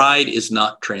 And pride is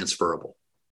not transferable.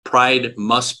 Pride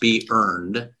must be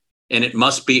earned, and it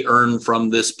must be earned from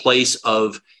this place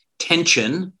of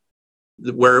tension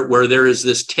where there is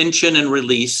this tension and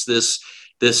release,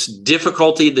 this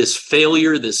difficulty, this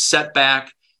failure, this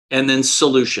setback, and then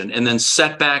solution, and then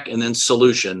setback, and then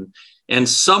solution. And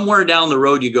somewhere down the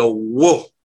road, you go, whoa,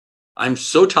 I'm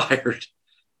so tired,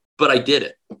 but I did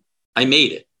it. I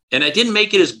made it. And I didn't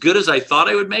make it as good as I thought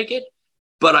I would make it,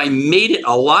 but I made it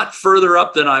a lot further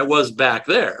up than I was back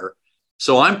there.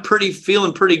 So I'm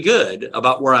feeling pretty good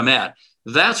about where I'm at.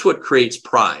 That's what creates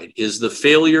pride, is the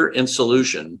failure and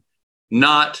solution,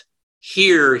 not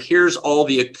here's all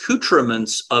the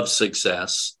accoutrements of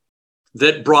success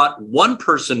that brought one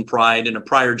person pride in a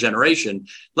prior generation.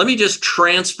 Let me just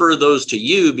transfer those to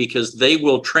you because they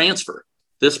will transfer.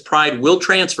 This pride will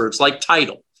transfer. It's like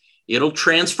title. It'll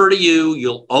transfer to you.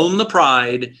 You'll own the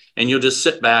pride and you'll just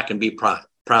sit back and be proud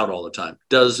all the time.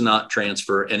 Does not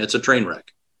transfer, and it's a train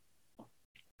wreck.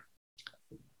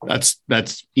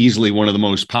 That's easily one of the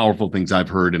most powerful things I've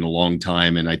heard in a long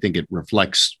time. And I think it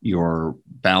reflects your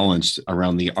balance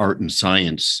around the art and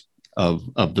science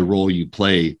of the role you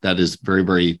play. That is very,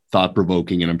 very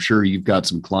thought-provoking. And I'm sure you've got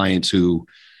some clients who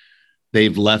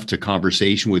they've left a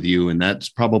conversation with you, and that's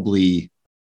probably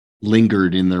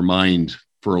lingered in their mind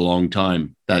for a long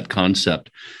time, that concept.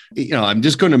 I'm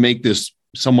just going to make this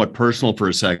somewhat personal for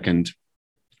a second.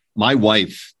 My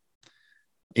wife,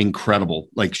 incredible.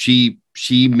 Like she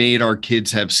made our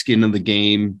kids have skin in the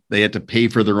game. They had to pay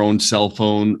for their own cell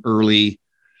phone early.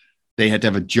 They had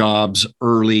to have jobs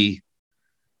early,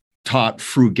 taught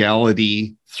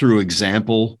frugality through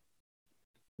example,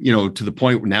 to the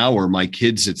point now where my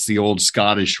kids, it's the old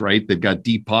Scottish, right? They've got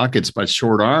deep pockets, but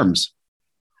short arms,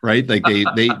 right? Like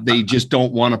they just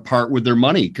don't want to part with their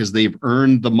money because they've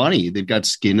earned the money. They've got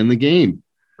skin in the game.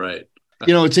 Right.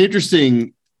 It's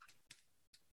interesting.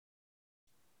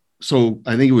 So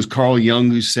I think it was Carl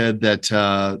Jung who said that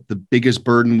the biggest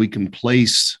burden we can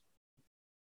place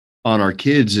on our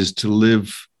kids is to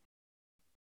live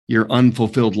your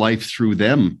unfulfilled life through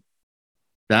them.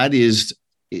 That is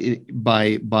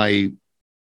by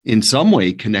in some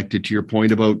way connected to your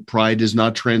point about pride is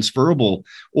not transferable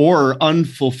or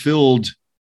unfulfilled,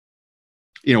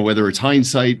 whether it's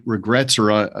hindsight, regrets,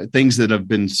 or things that have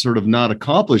been sort of not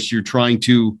accomplished. You're trying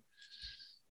to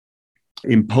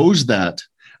impose that.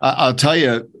 I'll tell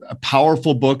you a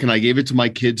powerful book, and I gave it to my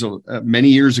kids many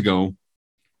years ago,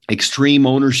 Extreme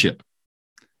Ownership.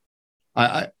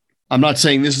 I'm not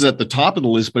saying this is at the top of the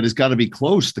list, but it's got to be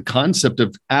close. The concept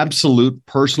of absolute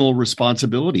personal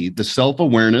responsibility, the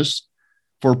self-awareness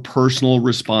for personal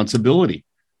responsibility.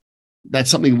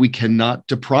 That's something we cannot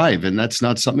deprive, and that's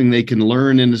not something they can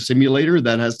learn in a simulator.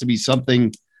 That has to be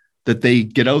something that they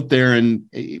get out there and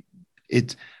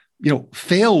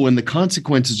fail when the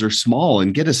consequences are small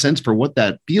and get a sense for what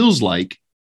that feels like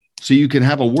so you can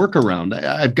have a workaround.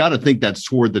 I've got to think that's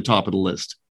toward the top of the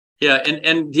list. Yeah.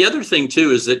 And the other thing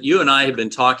too, is that you and I have been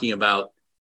talking about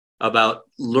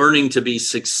learning to be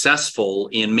successful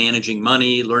in managing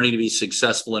money, learning to be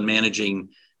successful in managing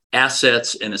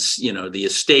assets and, the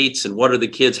estates, and what are the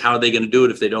kids, how are they going to do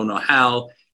it if they don't know how?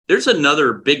 There's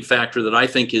another big factor that I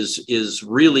think is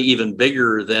really even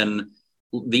bigger than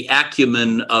the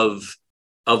acumen of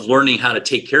learning how to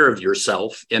take care of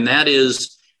yourself. And that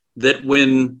is that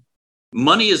when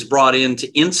money is brought in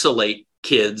to insulate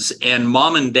kids and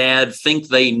mom and dad think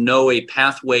they know a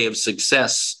pathway of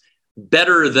success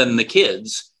better than the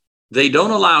kids, they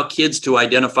don't allow kids to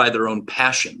identify their own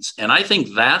passions. And I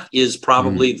think that is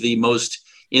probably the most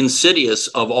insidious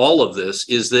of all of this,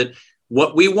 is that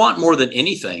what we want more than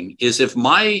anything is, if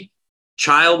my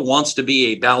child wants to be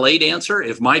a ballet dancer,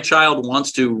 if my child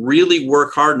wants to really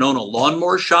work hard and own a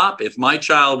lawnmower shop, if my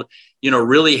child,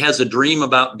 really has a dream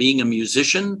about being a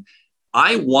musician,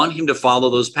 I want him to follow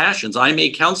those passions. I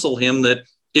may counsel him that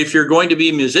if you're going to be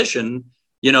a musician,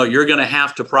 you're going to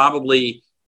have to probably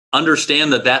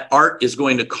understand that art is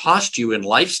going to cost you in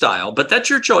lifestyle, but that's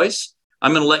your choice.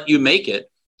 I'm going to let you make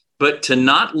it. But to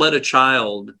not let a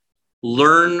child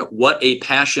learn what a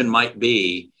passion might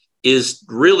be is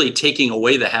really taking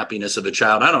away the happiness of a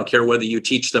child. I don't care whether you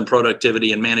teach them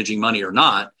productivity and managing money or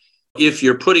not. If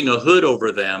you're putting a hood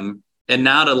over them and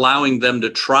not allowing them to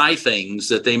try things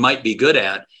that they might be good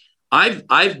at.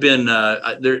 I've been,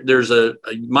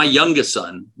 my youngest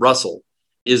son, Russell,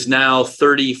 is now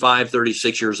 35,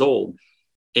 36 years old.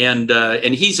 And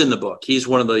he's in the book. He's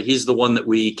the one that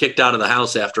we kicked out of the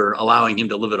house after allowing him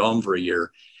to live at home for a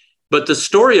year. But the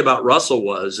story about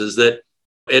Russell is that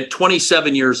at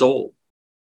 27 years old,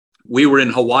 we were in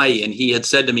Hawaii, and he had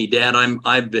said to me, "Dad,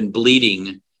 I've been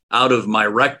bleeding out of my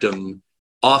rectum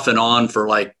off and on for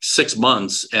like 6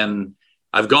 months. And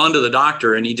I've gone to the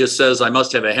doctor and he just says I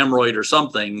must have a hemorrhoid or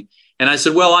something. And I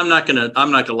said, well, I'm not going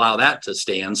to allow that to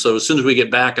stand. So as soon as we get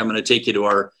back, I'm going to take you to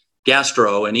our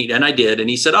gastro. And I did. And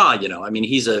he said,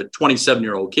 he's a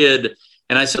 27-year-old kid.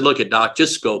 And I said, look at doc,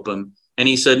 just scope him. And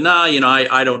he said, no,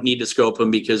 I don't need to scope him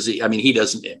because he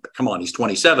doesn't, come on, he's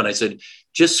 27. I said,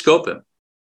 just scope him.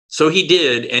 So he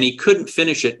did. And he couldn't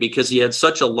finish it because he had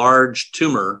such a large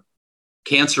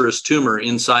cancerous tumor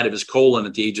inside of his colon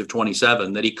at the age of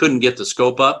 27 that he couldn't get the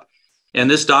scope up. And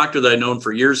this doctor that I'd known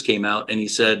for years came out and he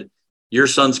said, your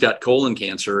son's got colon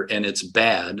cancer and it's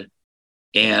bad.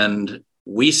 And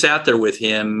we sat there with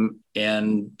him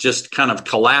and just kind of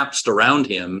collapsed around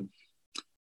him.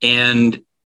 And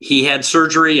he had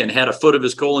surgery and had a foot of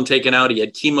his colon taken out. He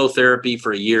had chemotherapy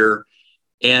for a year.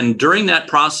 And during that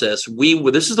process,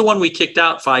 this is the one we kicked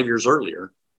out 5 years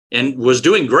earlier and was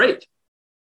doing great.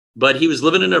 But he was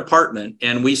living in an apartment.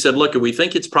 And we said, look, we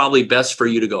think it's probably best for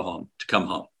you to come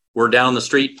home. We're down the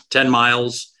street 10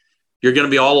 miles. You're going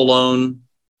to be all alone.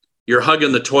 You're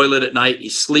hugging the toilet at night.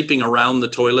 He's sleeping around the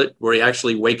toilet where he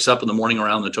actually wakes up in the morning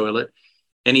around the toilet.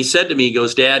 And he said to me, he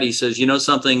goes, Dad, he says, you know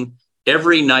something?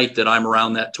 Every night that I'm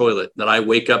around that toilet, that I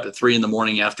wake up at 3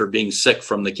 a.m. after being sick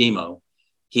from the chemo,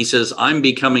 he says, I'm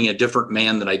becoming a different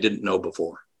man that I didn't know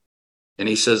before. And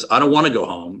he says, I don't want to go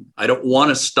home. I don't want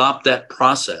to stop that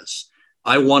process.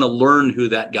 I want to learn who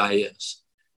that guy is.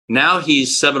 Now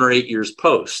he's 7 or 8 years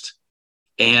post.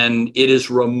 And it is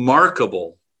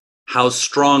remarkable how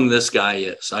strong this guy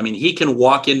is. I mean, he can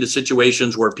walk into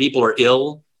situations where people are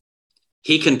ill.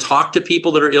 He can talk to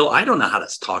people that are ill. I don't know how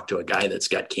to talk to a guy that's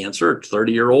got cancer,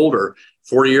 30-year-old or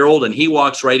 40-year-old. And he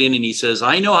walks right in and he says,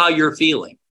 I know how you're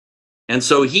feeling. And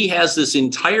so he has this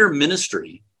entire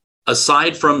ministry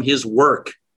aside from his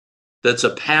work that's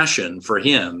a passion for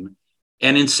him.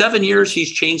 And in 7 years,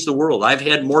 he's changed the world. I've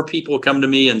had more people come to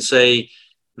me and say,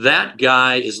 that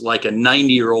guy is like a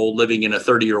 90-year-old living in a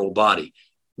 30-year-old body.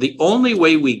 The only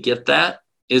way we get that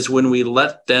is when we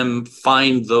let them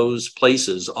find those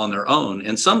places on their own.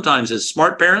 And sometimes as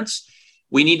smart parents,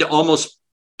 we need to almost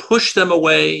push them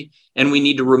away and we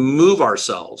need to remove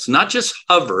ourselves, not just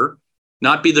hover,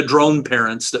 not be the drone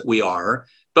parents that we are,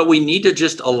 but we need to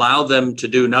just allow them to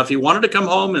do. Now, if he wanted to come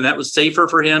home and that was safer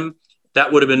for him,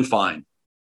 that would have been fine.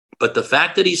 But the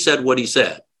fact that he said what he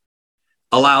said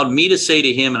allowed me to say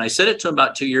to him, and I said it to him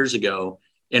about 2 years ago,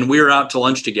 and we were out to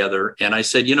lunch together. And I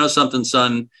said, you know something,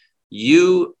 son,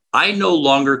 I no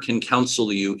longer can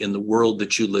counsel you in the world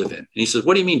that you live in. And he says,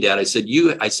 what do you mean, Dad? I said,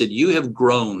 you have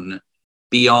grown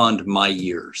beyond my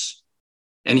years.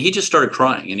 And he just started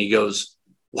crying and he goes,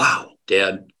 wow,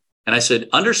 Dad. And I said,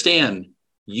 understand,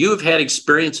 you have had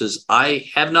experiences I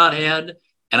have not had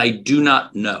and I do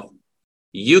not know.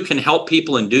 You can help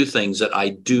people and do things that I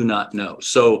do not know.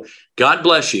 So God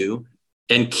bless you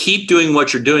and keep doing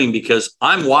what you're doing because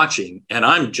I'm watching and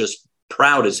I'm just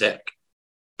proud as heck.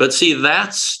 But see,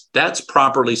 that's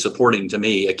properly supporting to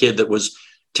me a kid that was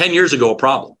 10 years ago a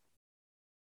problem.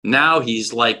 Now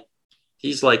he's like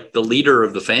the leader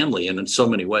of the family and in so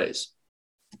many ways.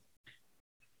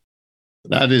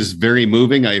 That is very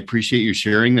moving. I appreciate you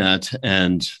sharing that.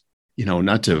 And,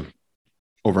 not to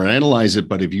overanalyze it,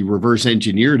 but if you reverse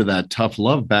engineer to that tough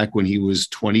love back when he was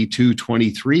 22,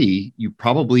 23, you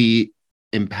probably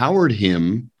empowered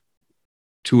him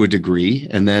to a degree.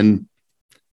 And then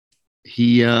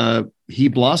he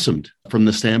blossomed from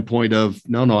the standpoint of,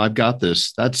 no, I've got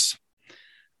this.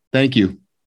 Thank you.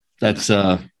 That's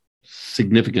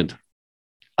significant.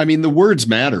 I mean, the words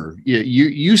matter.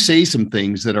 You say some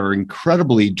things that are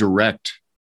incredibly direct.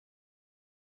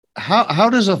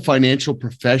 How does a financial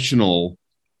professional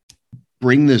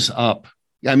bring this up?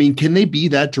 I mean, can they be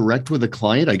that direct with a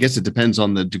client? I guess it depends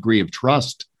on the degree of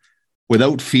trust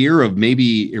without fear of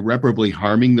maybe irreparably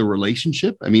harming the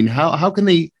relationship. I mean, how can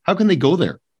they go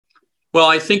there? Well,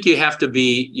 I think you have to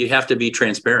be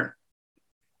transparent.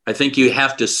 I think you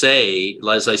have to say,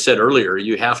 as I said earlier,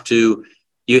 you have to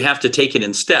take it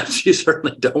in steps. You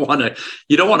certainly don't want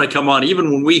to come on,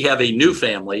 even when we have a new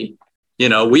family.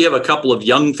 We have a couple of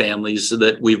young families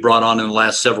that we've brought on in the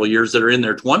last several years that are in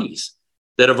their 20s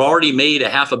that have already made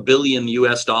 $500 million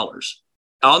US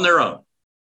on their own.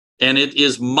 And it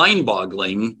is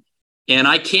mind-boggling. And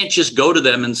I can't just go to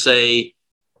them and say,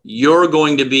 you're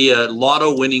going to be a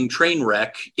lotto winning train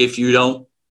wreck if you don't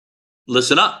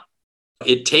listen up.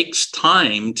 It takes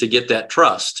time to get that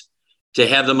trust, to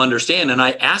have them understand. And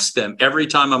I ask them every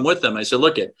time I'm with them, I said,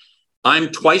 look, I'm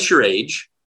twice your age.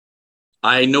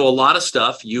 I know a lot of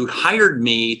stuff. You hired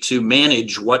me to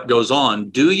manage what goes on.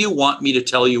 Do you want me to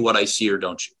tell you what I see or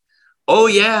don't you? Oh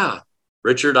yeah,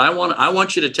 Richard, I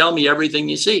want you to tell me everything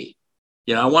you see.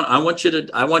 I want you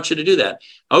to do that.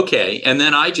 Okay. And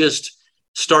then I just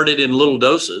started in little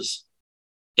doses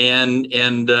and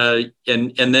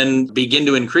then begin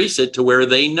to increase it to where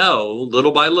they know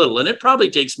little by little. And it probably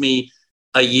takes me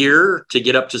a year to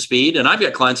get up to speed. And I've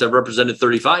got clients I've represented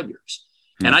 35 years,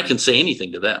 and I can say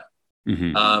anything to them.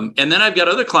 And then I've got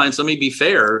other clients, let me be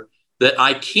fair, that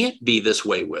I can't be this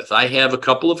way with. I have a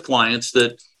couple of clients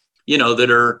that, that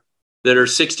are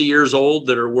 60 years old,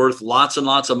 that are worth lots and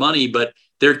lots of money, but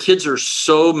their kids are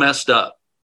so messed up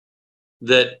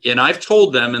and I've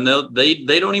told them, and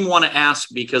they don't even want to ask,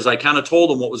 because I kind of told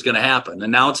them what was going to happen,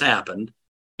 and now it's happened.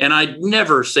 And I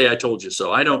never say I told you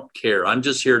so. I don't care. I'm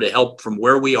just here to help from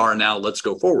where we are now. Let's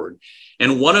go forward.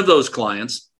 And one of those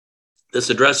clients, this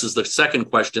addresses the second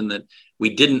question that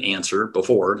we didn't answer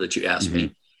before that you asked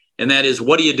me. And that is,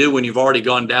 what do you do when you've already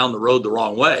gone down the road the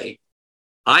wrong way?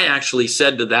 I actually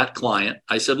said to that client,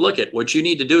 I said, look, what you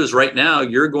need to do is right now,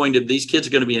 these kids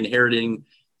are going to be inheriting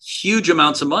huge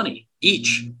amounts of money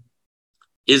each.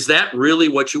 Is that really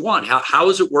what you want? How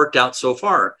has it worked out so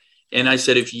far? And I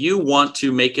said, if you want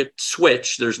to make it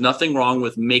switch, there's nothing wrong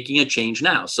with making a change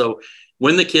now. So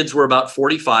when the kids were about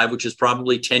 45, which is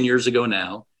probably 10 years ago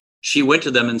now, she went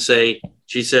to them and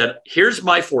she said, here's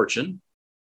my fortune.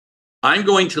 I'm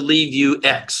going to leave you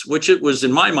X, which it was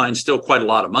in my mind still quite a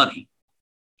lot of money.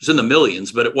 It was in the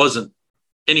millions, but it wasn't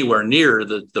anywhere near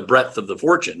the breadth of the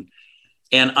fortune.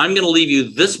 And I'm going to leave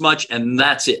you this much, and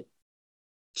that's it.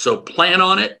 So plan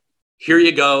on it. Here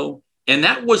you go. And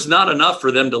that was not enough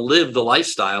for them to live the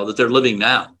lifestyle that they're living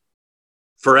now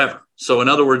forever. So in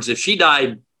other words, if she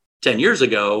died 10 years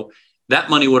ago, that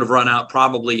money would have run out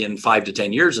probably in 5 to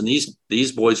 10 years. And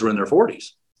these boys were in their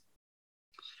 40s.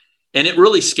 And it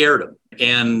really scared them.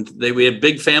 And we had a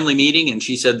big family meeting, and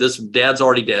she said, dad's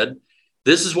already dead.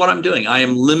 This is what I'm doing. I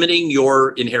am limiting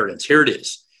your inheritance. Here it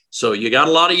is. So you got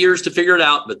a lot of years to figure it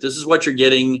out, but this is what you're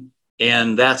getting,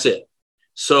 and that's it.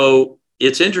 So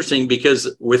it's interesting,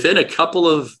 because within a couple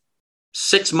of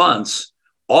 6 months,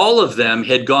 all of them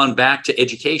had gone back to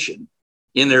education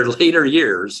in their later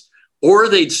years, or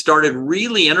they'd started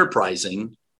really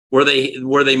enterprising where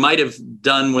they might have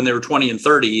done when they were 20 and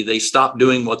 30, they stopped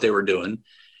doing what they were doing,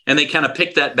 and they kind of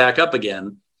picked that back up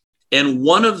again. And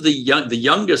one of the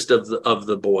youngest of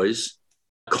the boys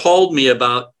called me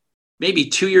about maybe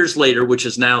 2 years later, which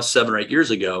is now 7 or 8 years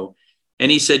ago.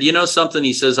 And he said, you know something?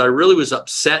 He says, I really was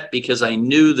upset because I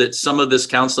knew that some of this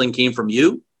counseling came from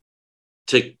you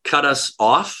to cut us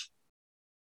off.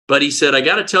 But he said, I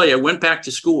got to tell you, I went back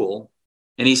to school,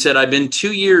 and he said, I've been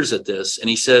 2 years at this. And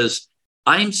he says,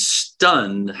 I'm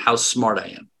stunned how smart I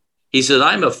am. He said,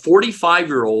 I'm a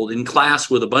 45-year-old in class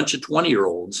with a bunch of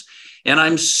 20-year-olds, and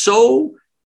I'm so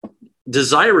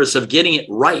desirous of getting it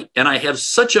right. And I have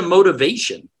such a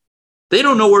motivation. They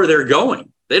don't know where they're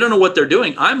going. They don't know what they're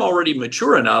doing. I'm already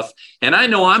mature enough, and I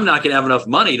know I'm not going to have enough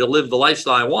money to live the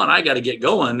lifestyle I want. I got to get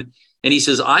going. And he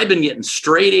says, I've been getting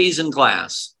straight A's in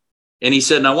class. And he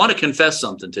said, and I want to confess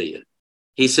something to you.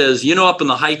 He says, up in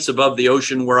the heights above the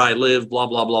ocean where I live, blah,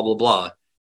 blah, blah, blah, blah.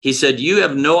 He said, you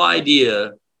have no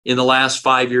idea in the last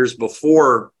 5 years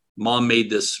before mom made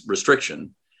this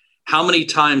restriction, how many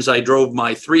times I drove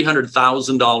my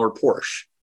 $300,000 Porsche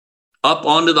up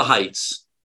onto the heights,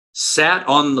 sat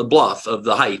on the bluff of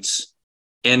the heights,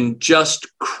 and just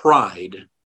cried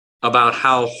about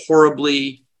how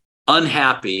horribly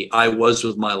unhappy I was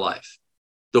with my life.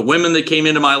 The women that came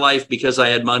into my life because I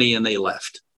had money and they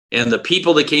left. And the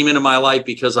people that came into my life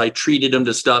because I treated them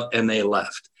to stuff and they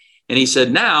left. And he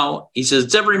said,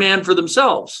 it's every man for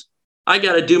themselves. I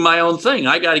got to do my own thing.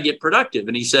 I got to get productive.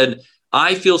 And he said,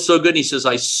 I feel so good. And he says,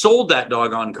 I sold that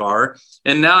doggone car,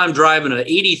 and now I'm driving an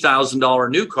 $80,000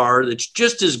 new car that's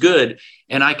just as good.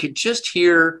 And I could just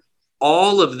hear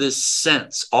all of this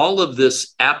sense, all of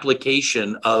this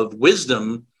application of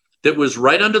wisdom that was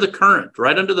right under the current,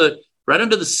 right under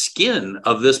the skin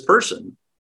of this person.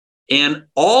 And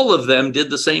all of them did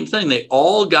the same thing. They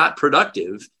all got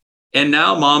productive. And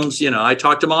now mom's, I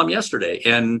talked to mom yesterday,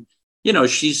 and,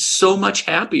 she's so much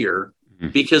happier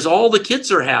because all the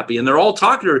kids are happy and they're all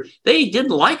talking to her. They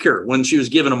didn't like her when she was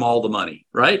giving them all the money,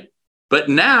 right? But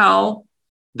now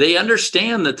they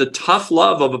understand that the tough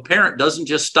love of a parent doesn't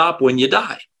just stop when you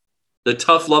die. The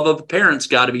tough love of a parent's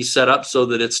got to be set up so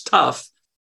that it's tough.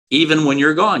 Even when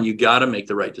you're gone, you got to make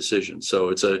the right decision. So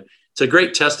it's a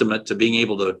great testament to being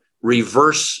able to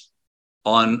reverse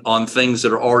on things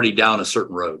that are already down a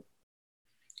certain road.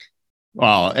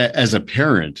 Well, as a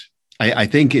parent, I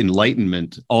think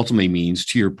enlightenment ultimately means,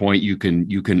 to your point, you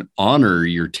can honor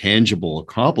your tangible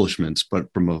accomplishments,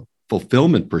 but from a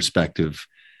fulfillment perspective,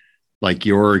 like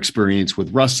your experience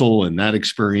with Russell and that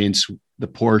experience, the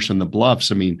Porsche and the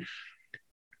Bluffs, I mean,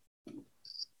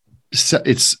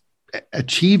 it's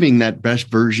achieving that best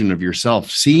version of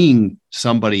yourself, seeing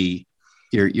somebody,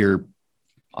 your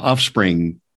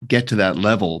offspring, get to that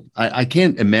level. I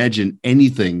can't imagine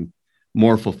anything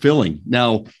more fulfilling.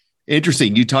 Now,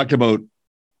 interesting, you talked about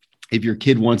if your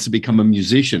kid wants to become a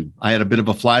musician. I had a bit of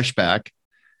a flashback.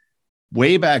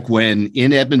 Way back when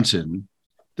in Edmonton,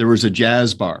 there was a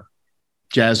jazz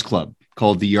club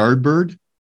called the Yardbird.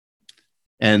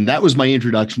 And that was my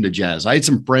introduction to jazz. I had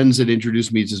some friends that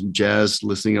introduced me to some jazz,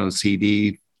 listening on a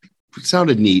CD. It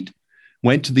sounded neat.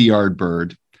 Went to the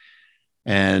Yardbird,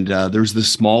 and there's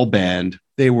this small band.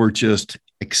 They were just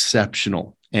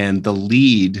exceptional. And the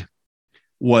lead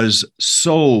was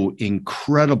so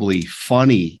incredibly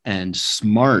funny and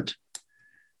smart.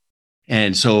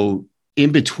 And so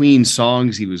in between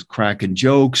songs, he was cracking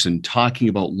jokes and talking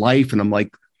about life. And I'm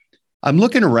like, I'm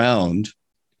looking around.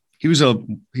 He was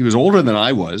older than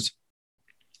I was.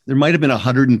 There might have been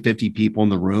 150 people in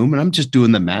the room. And I'm just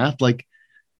doing the math. Like,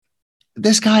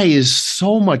 this guy is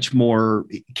so much more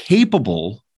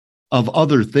capable of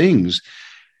other things.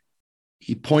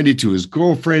 He pointed to his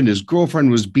girlfriend. His girlfriend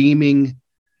was beaming.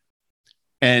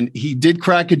 And he did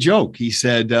crack a joke. He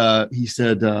said,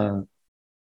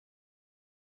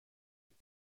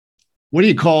 what do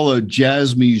you call a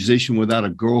jazz musician without a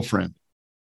girlfriend?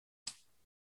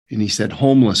 And he said,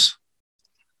 homeless.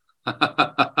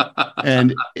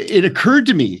 And it occurred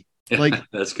to me, like,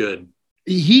 that's good.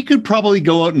 He could probably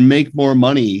go out and make more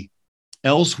money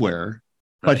elsewhere,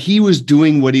 but he was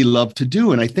doing what he loved to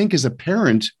do. And I think as a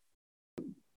parent,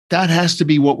 that has to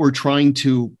be what we're trying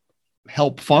to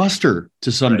help foster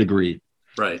to some degree.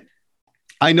 Right.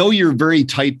 I know you're very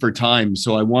tight for time,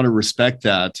 so I want to respect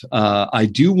that. I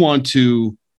do want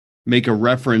to make a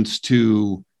reference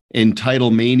to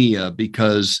Entitlemania,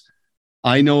 because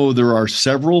I know there are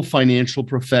several financial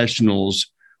professionals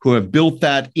who have built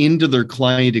that into their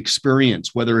client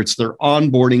experience, whether it's their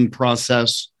onboarding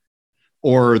process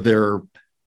or their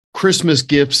Christmas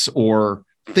gifts or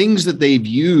things that they've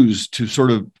used to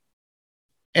sort of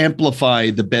amplify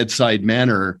the bedside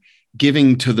manner,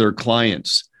 giving to their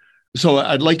clients. So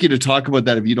I'd like you to talk about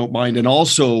that, if you don't mind, and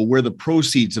also where the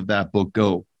proceeds of that book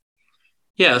go.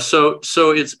 Yeah, so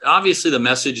it's obviously the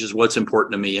message is what's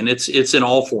important to me, and it's in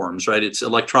all forms, right? It's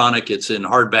electronic, it's in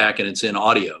hardback, and it's in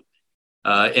audio.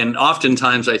 And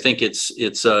oftentimes, I think it's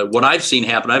what I've seen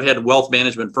happen. I've had wealth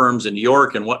management firms in New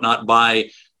York and whatnot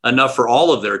buy enough for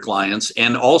all of their clients,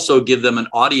 and also give them an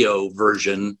audio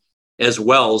version as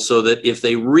well, so that if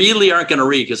they really aren't going to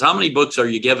read, because how many books are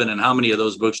you given, and how many of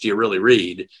those books do you really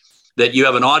read? That you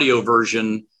have an audio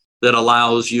version that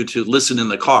allows you to listen in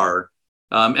the car.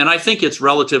 And I think it's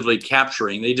relatively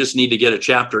capturing. They just need to get a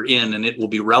chapter in, and it will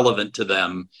be relevant to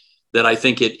them. That I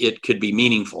think it could be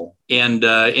meaningful. And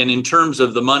in terms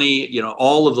of the money,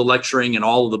 all of the lecturing and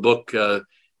all of the book,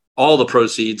 all the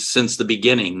proceeds since the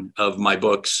beginning of my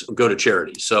books go to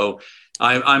charity. So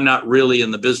I'm not really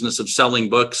in the business of selling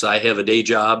books. I have a day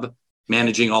job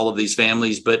managing all of these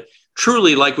families, but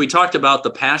truly, like we talked about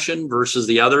the passion versus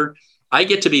the other, I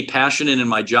get to be passionate in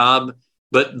my job,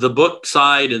 but the book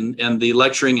side and the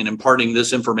lecturing and imparting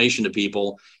this information to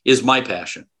people is my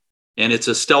passion. And it's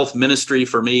a stealth ministry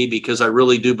for me, because I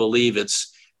really do believe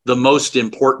it's the most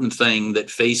important thing that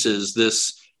faces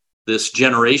this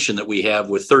generation that we have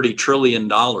with $30 trillion.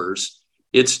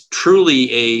 It's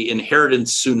truly a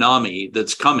inheritance tsunami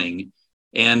that's coming.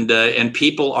 And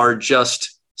people are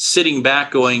just sitting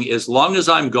back going, as long as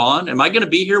I'm gone, am I going to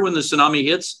be here when the tsunami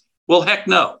hits? Well, heck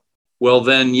no. Well,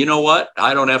 then, you know what?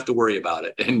 I don't have to worry about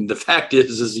it. And the fact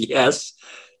is yes,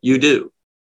 you do.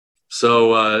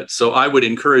 So I would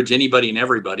encourage anybody and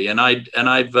everybody. And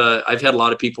I've had a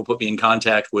lot of people put me in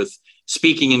contact with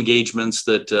speaking engagements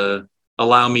that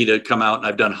allow me to come out. And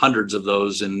I've done hundreds of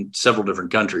those in several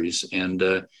different countries.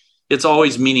 And it's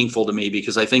always meaningful to me,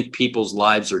 because I think people's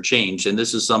lives are changed. And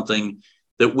this is something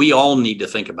that we all need to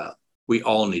think about. We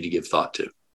all need to give thought to.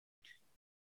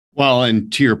 Well,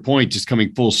 and to your point, just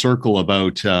coming full circle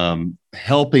about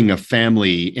helping a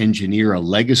family engineer a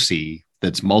legacy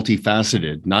that's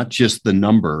multifaceted, not just the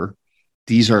number.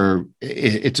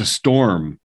 It's a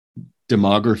storm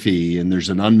demography, and there's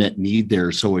an unmet need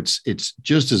there. So it's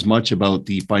just as much about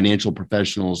the financial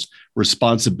professional's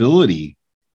responsibility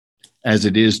as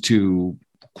it is to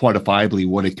quantifiably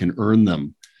what it can earn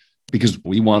them, because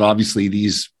we want obviously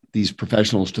these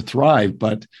professionals to thrive,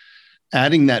 but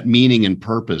adding that meaning and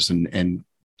purpose and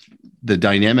the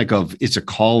dynamic of it's a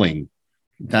calling,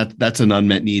 that's an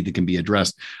unmet need that can be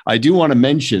addressed. I do want to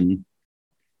mention,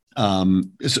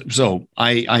 so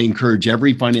I encourage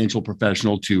every financial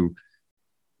professional to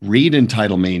read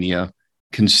Entitlemania,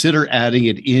 consider adding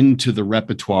it into the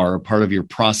repertoire, part of your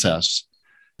process.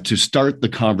 to start the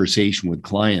conversation with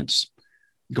clients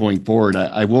going forward.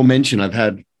 I will mention, I've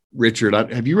had Richard,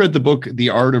 have you read the book, The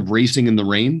Art of Racing in the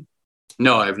Rain?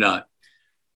 No, I have not.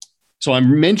 So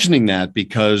I'm mentioning that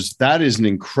because that is an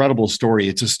incredible story.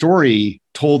 It's a story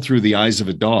told through the eyes of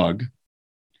a dog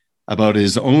about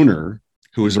his owner,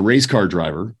 who was a race car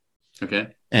driver. Okay.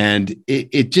 And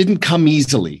it didn't come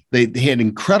easily. They had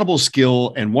incredible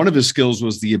skill. And one of his skills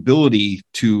was the ability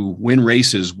to win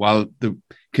races while the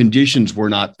conditions were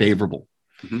not favorable.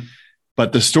 Mm-hmm.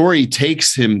 But the story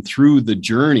takes him through the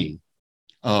journey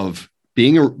of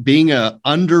being a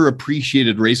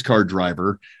underappreciated race car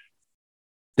driver,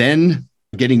 then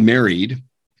getting married,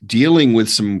 dealing with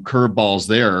some curveballs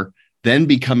there, then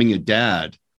becoming a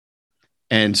dad,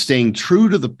 and staying true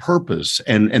to the purpose,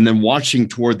 and then watching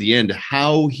toward the end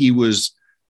how he was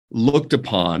looked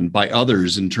upon by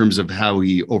others in terms of how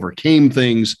he overcame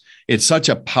things. It's such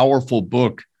a powerful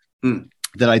book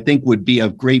that I think would be a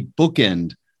great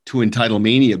bookend to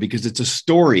Entitlemania, because it's a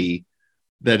story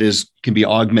that can be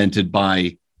augmented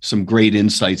by some great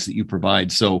insights that you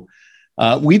provide. So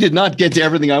we did not get to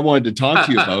everything I wanted to talk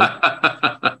to you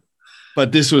about.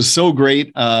 But this was so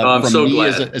great. I'm so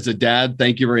glad. As a dad,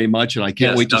 thank you very much. And I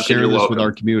can't wait to share this with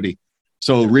our community.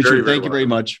 So Richard, thank you very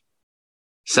much.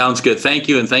 Sounds good. Thank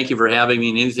you. And thank you for having me.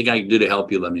 And anything I can do to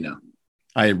help you, let me know.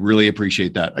 I really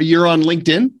appreciate that. You're on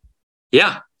LinkedIn?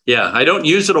 Yeah. I don't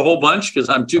use it a whole bunch because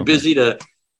I'm too busy to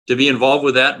be involved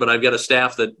with that. But I've got a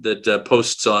staff that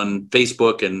posts on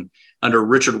Facebook, and under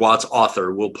Richard Watts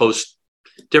Author, we'll post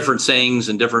different sayings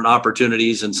and different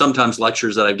opportunities, and sometimes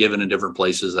lectures that I've given in different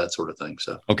places, that sort of thing.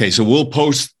 So, okay. So we'll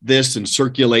post this and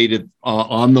circulate it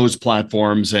on those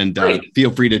platforms, and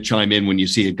feel free to chime in when you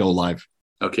see it go live.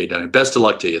 Okay, Donnie. Best of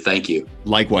luck to you. Thank you.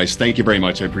 Likewise. Thank you very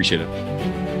much. I appreciate it.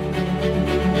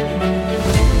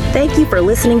 Thank you for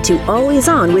listening to Always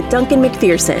On with Duncan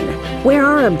McPherson, where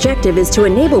our objective is to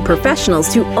enable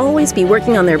professionals to always be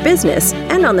working on their business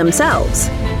and on themselves.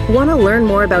 Want to learn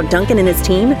more about Duncan and his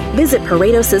team? Visit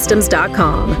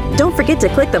ParetoSystems.com. Don't forget to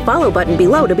click the follow button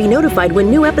below to be notified when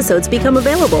new episodes become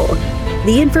available.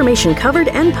 The information covered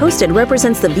and posted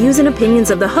represents the views and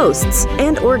opinions of the hosts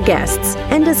and/or guests,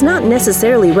 and does not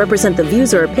necessarily represent the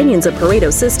views or opinions of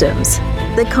Pareto Systems.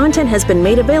 The content has been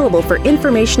made available for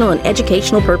informational and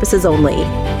educational purposes only.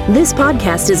 This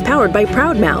podcast is powered by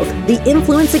Proudmouth, the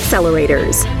Influence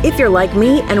Accelerators. If you're like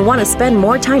me and want to spend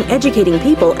more time educating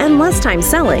people and less time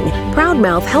selling,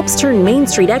 Proudmouth helps turn Main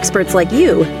Street experts like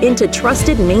you into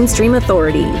trusted mainstream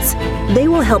authorities. They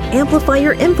will help amplify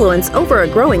your influence over a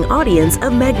growing audience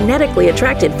of magnetically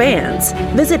attracted fans.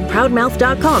 Visit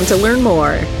proudmouth.com to learn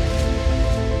more.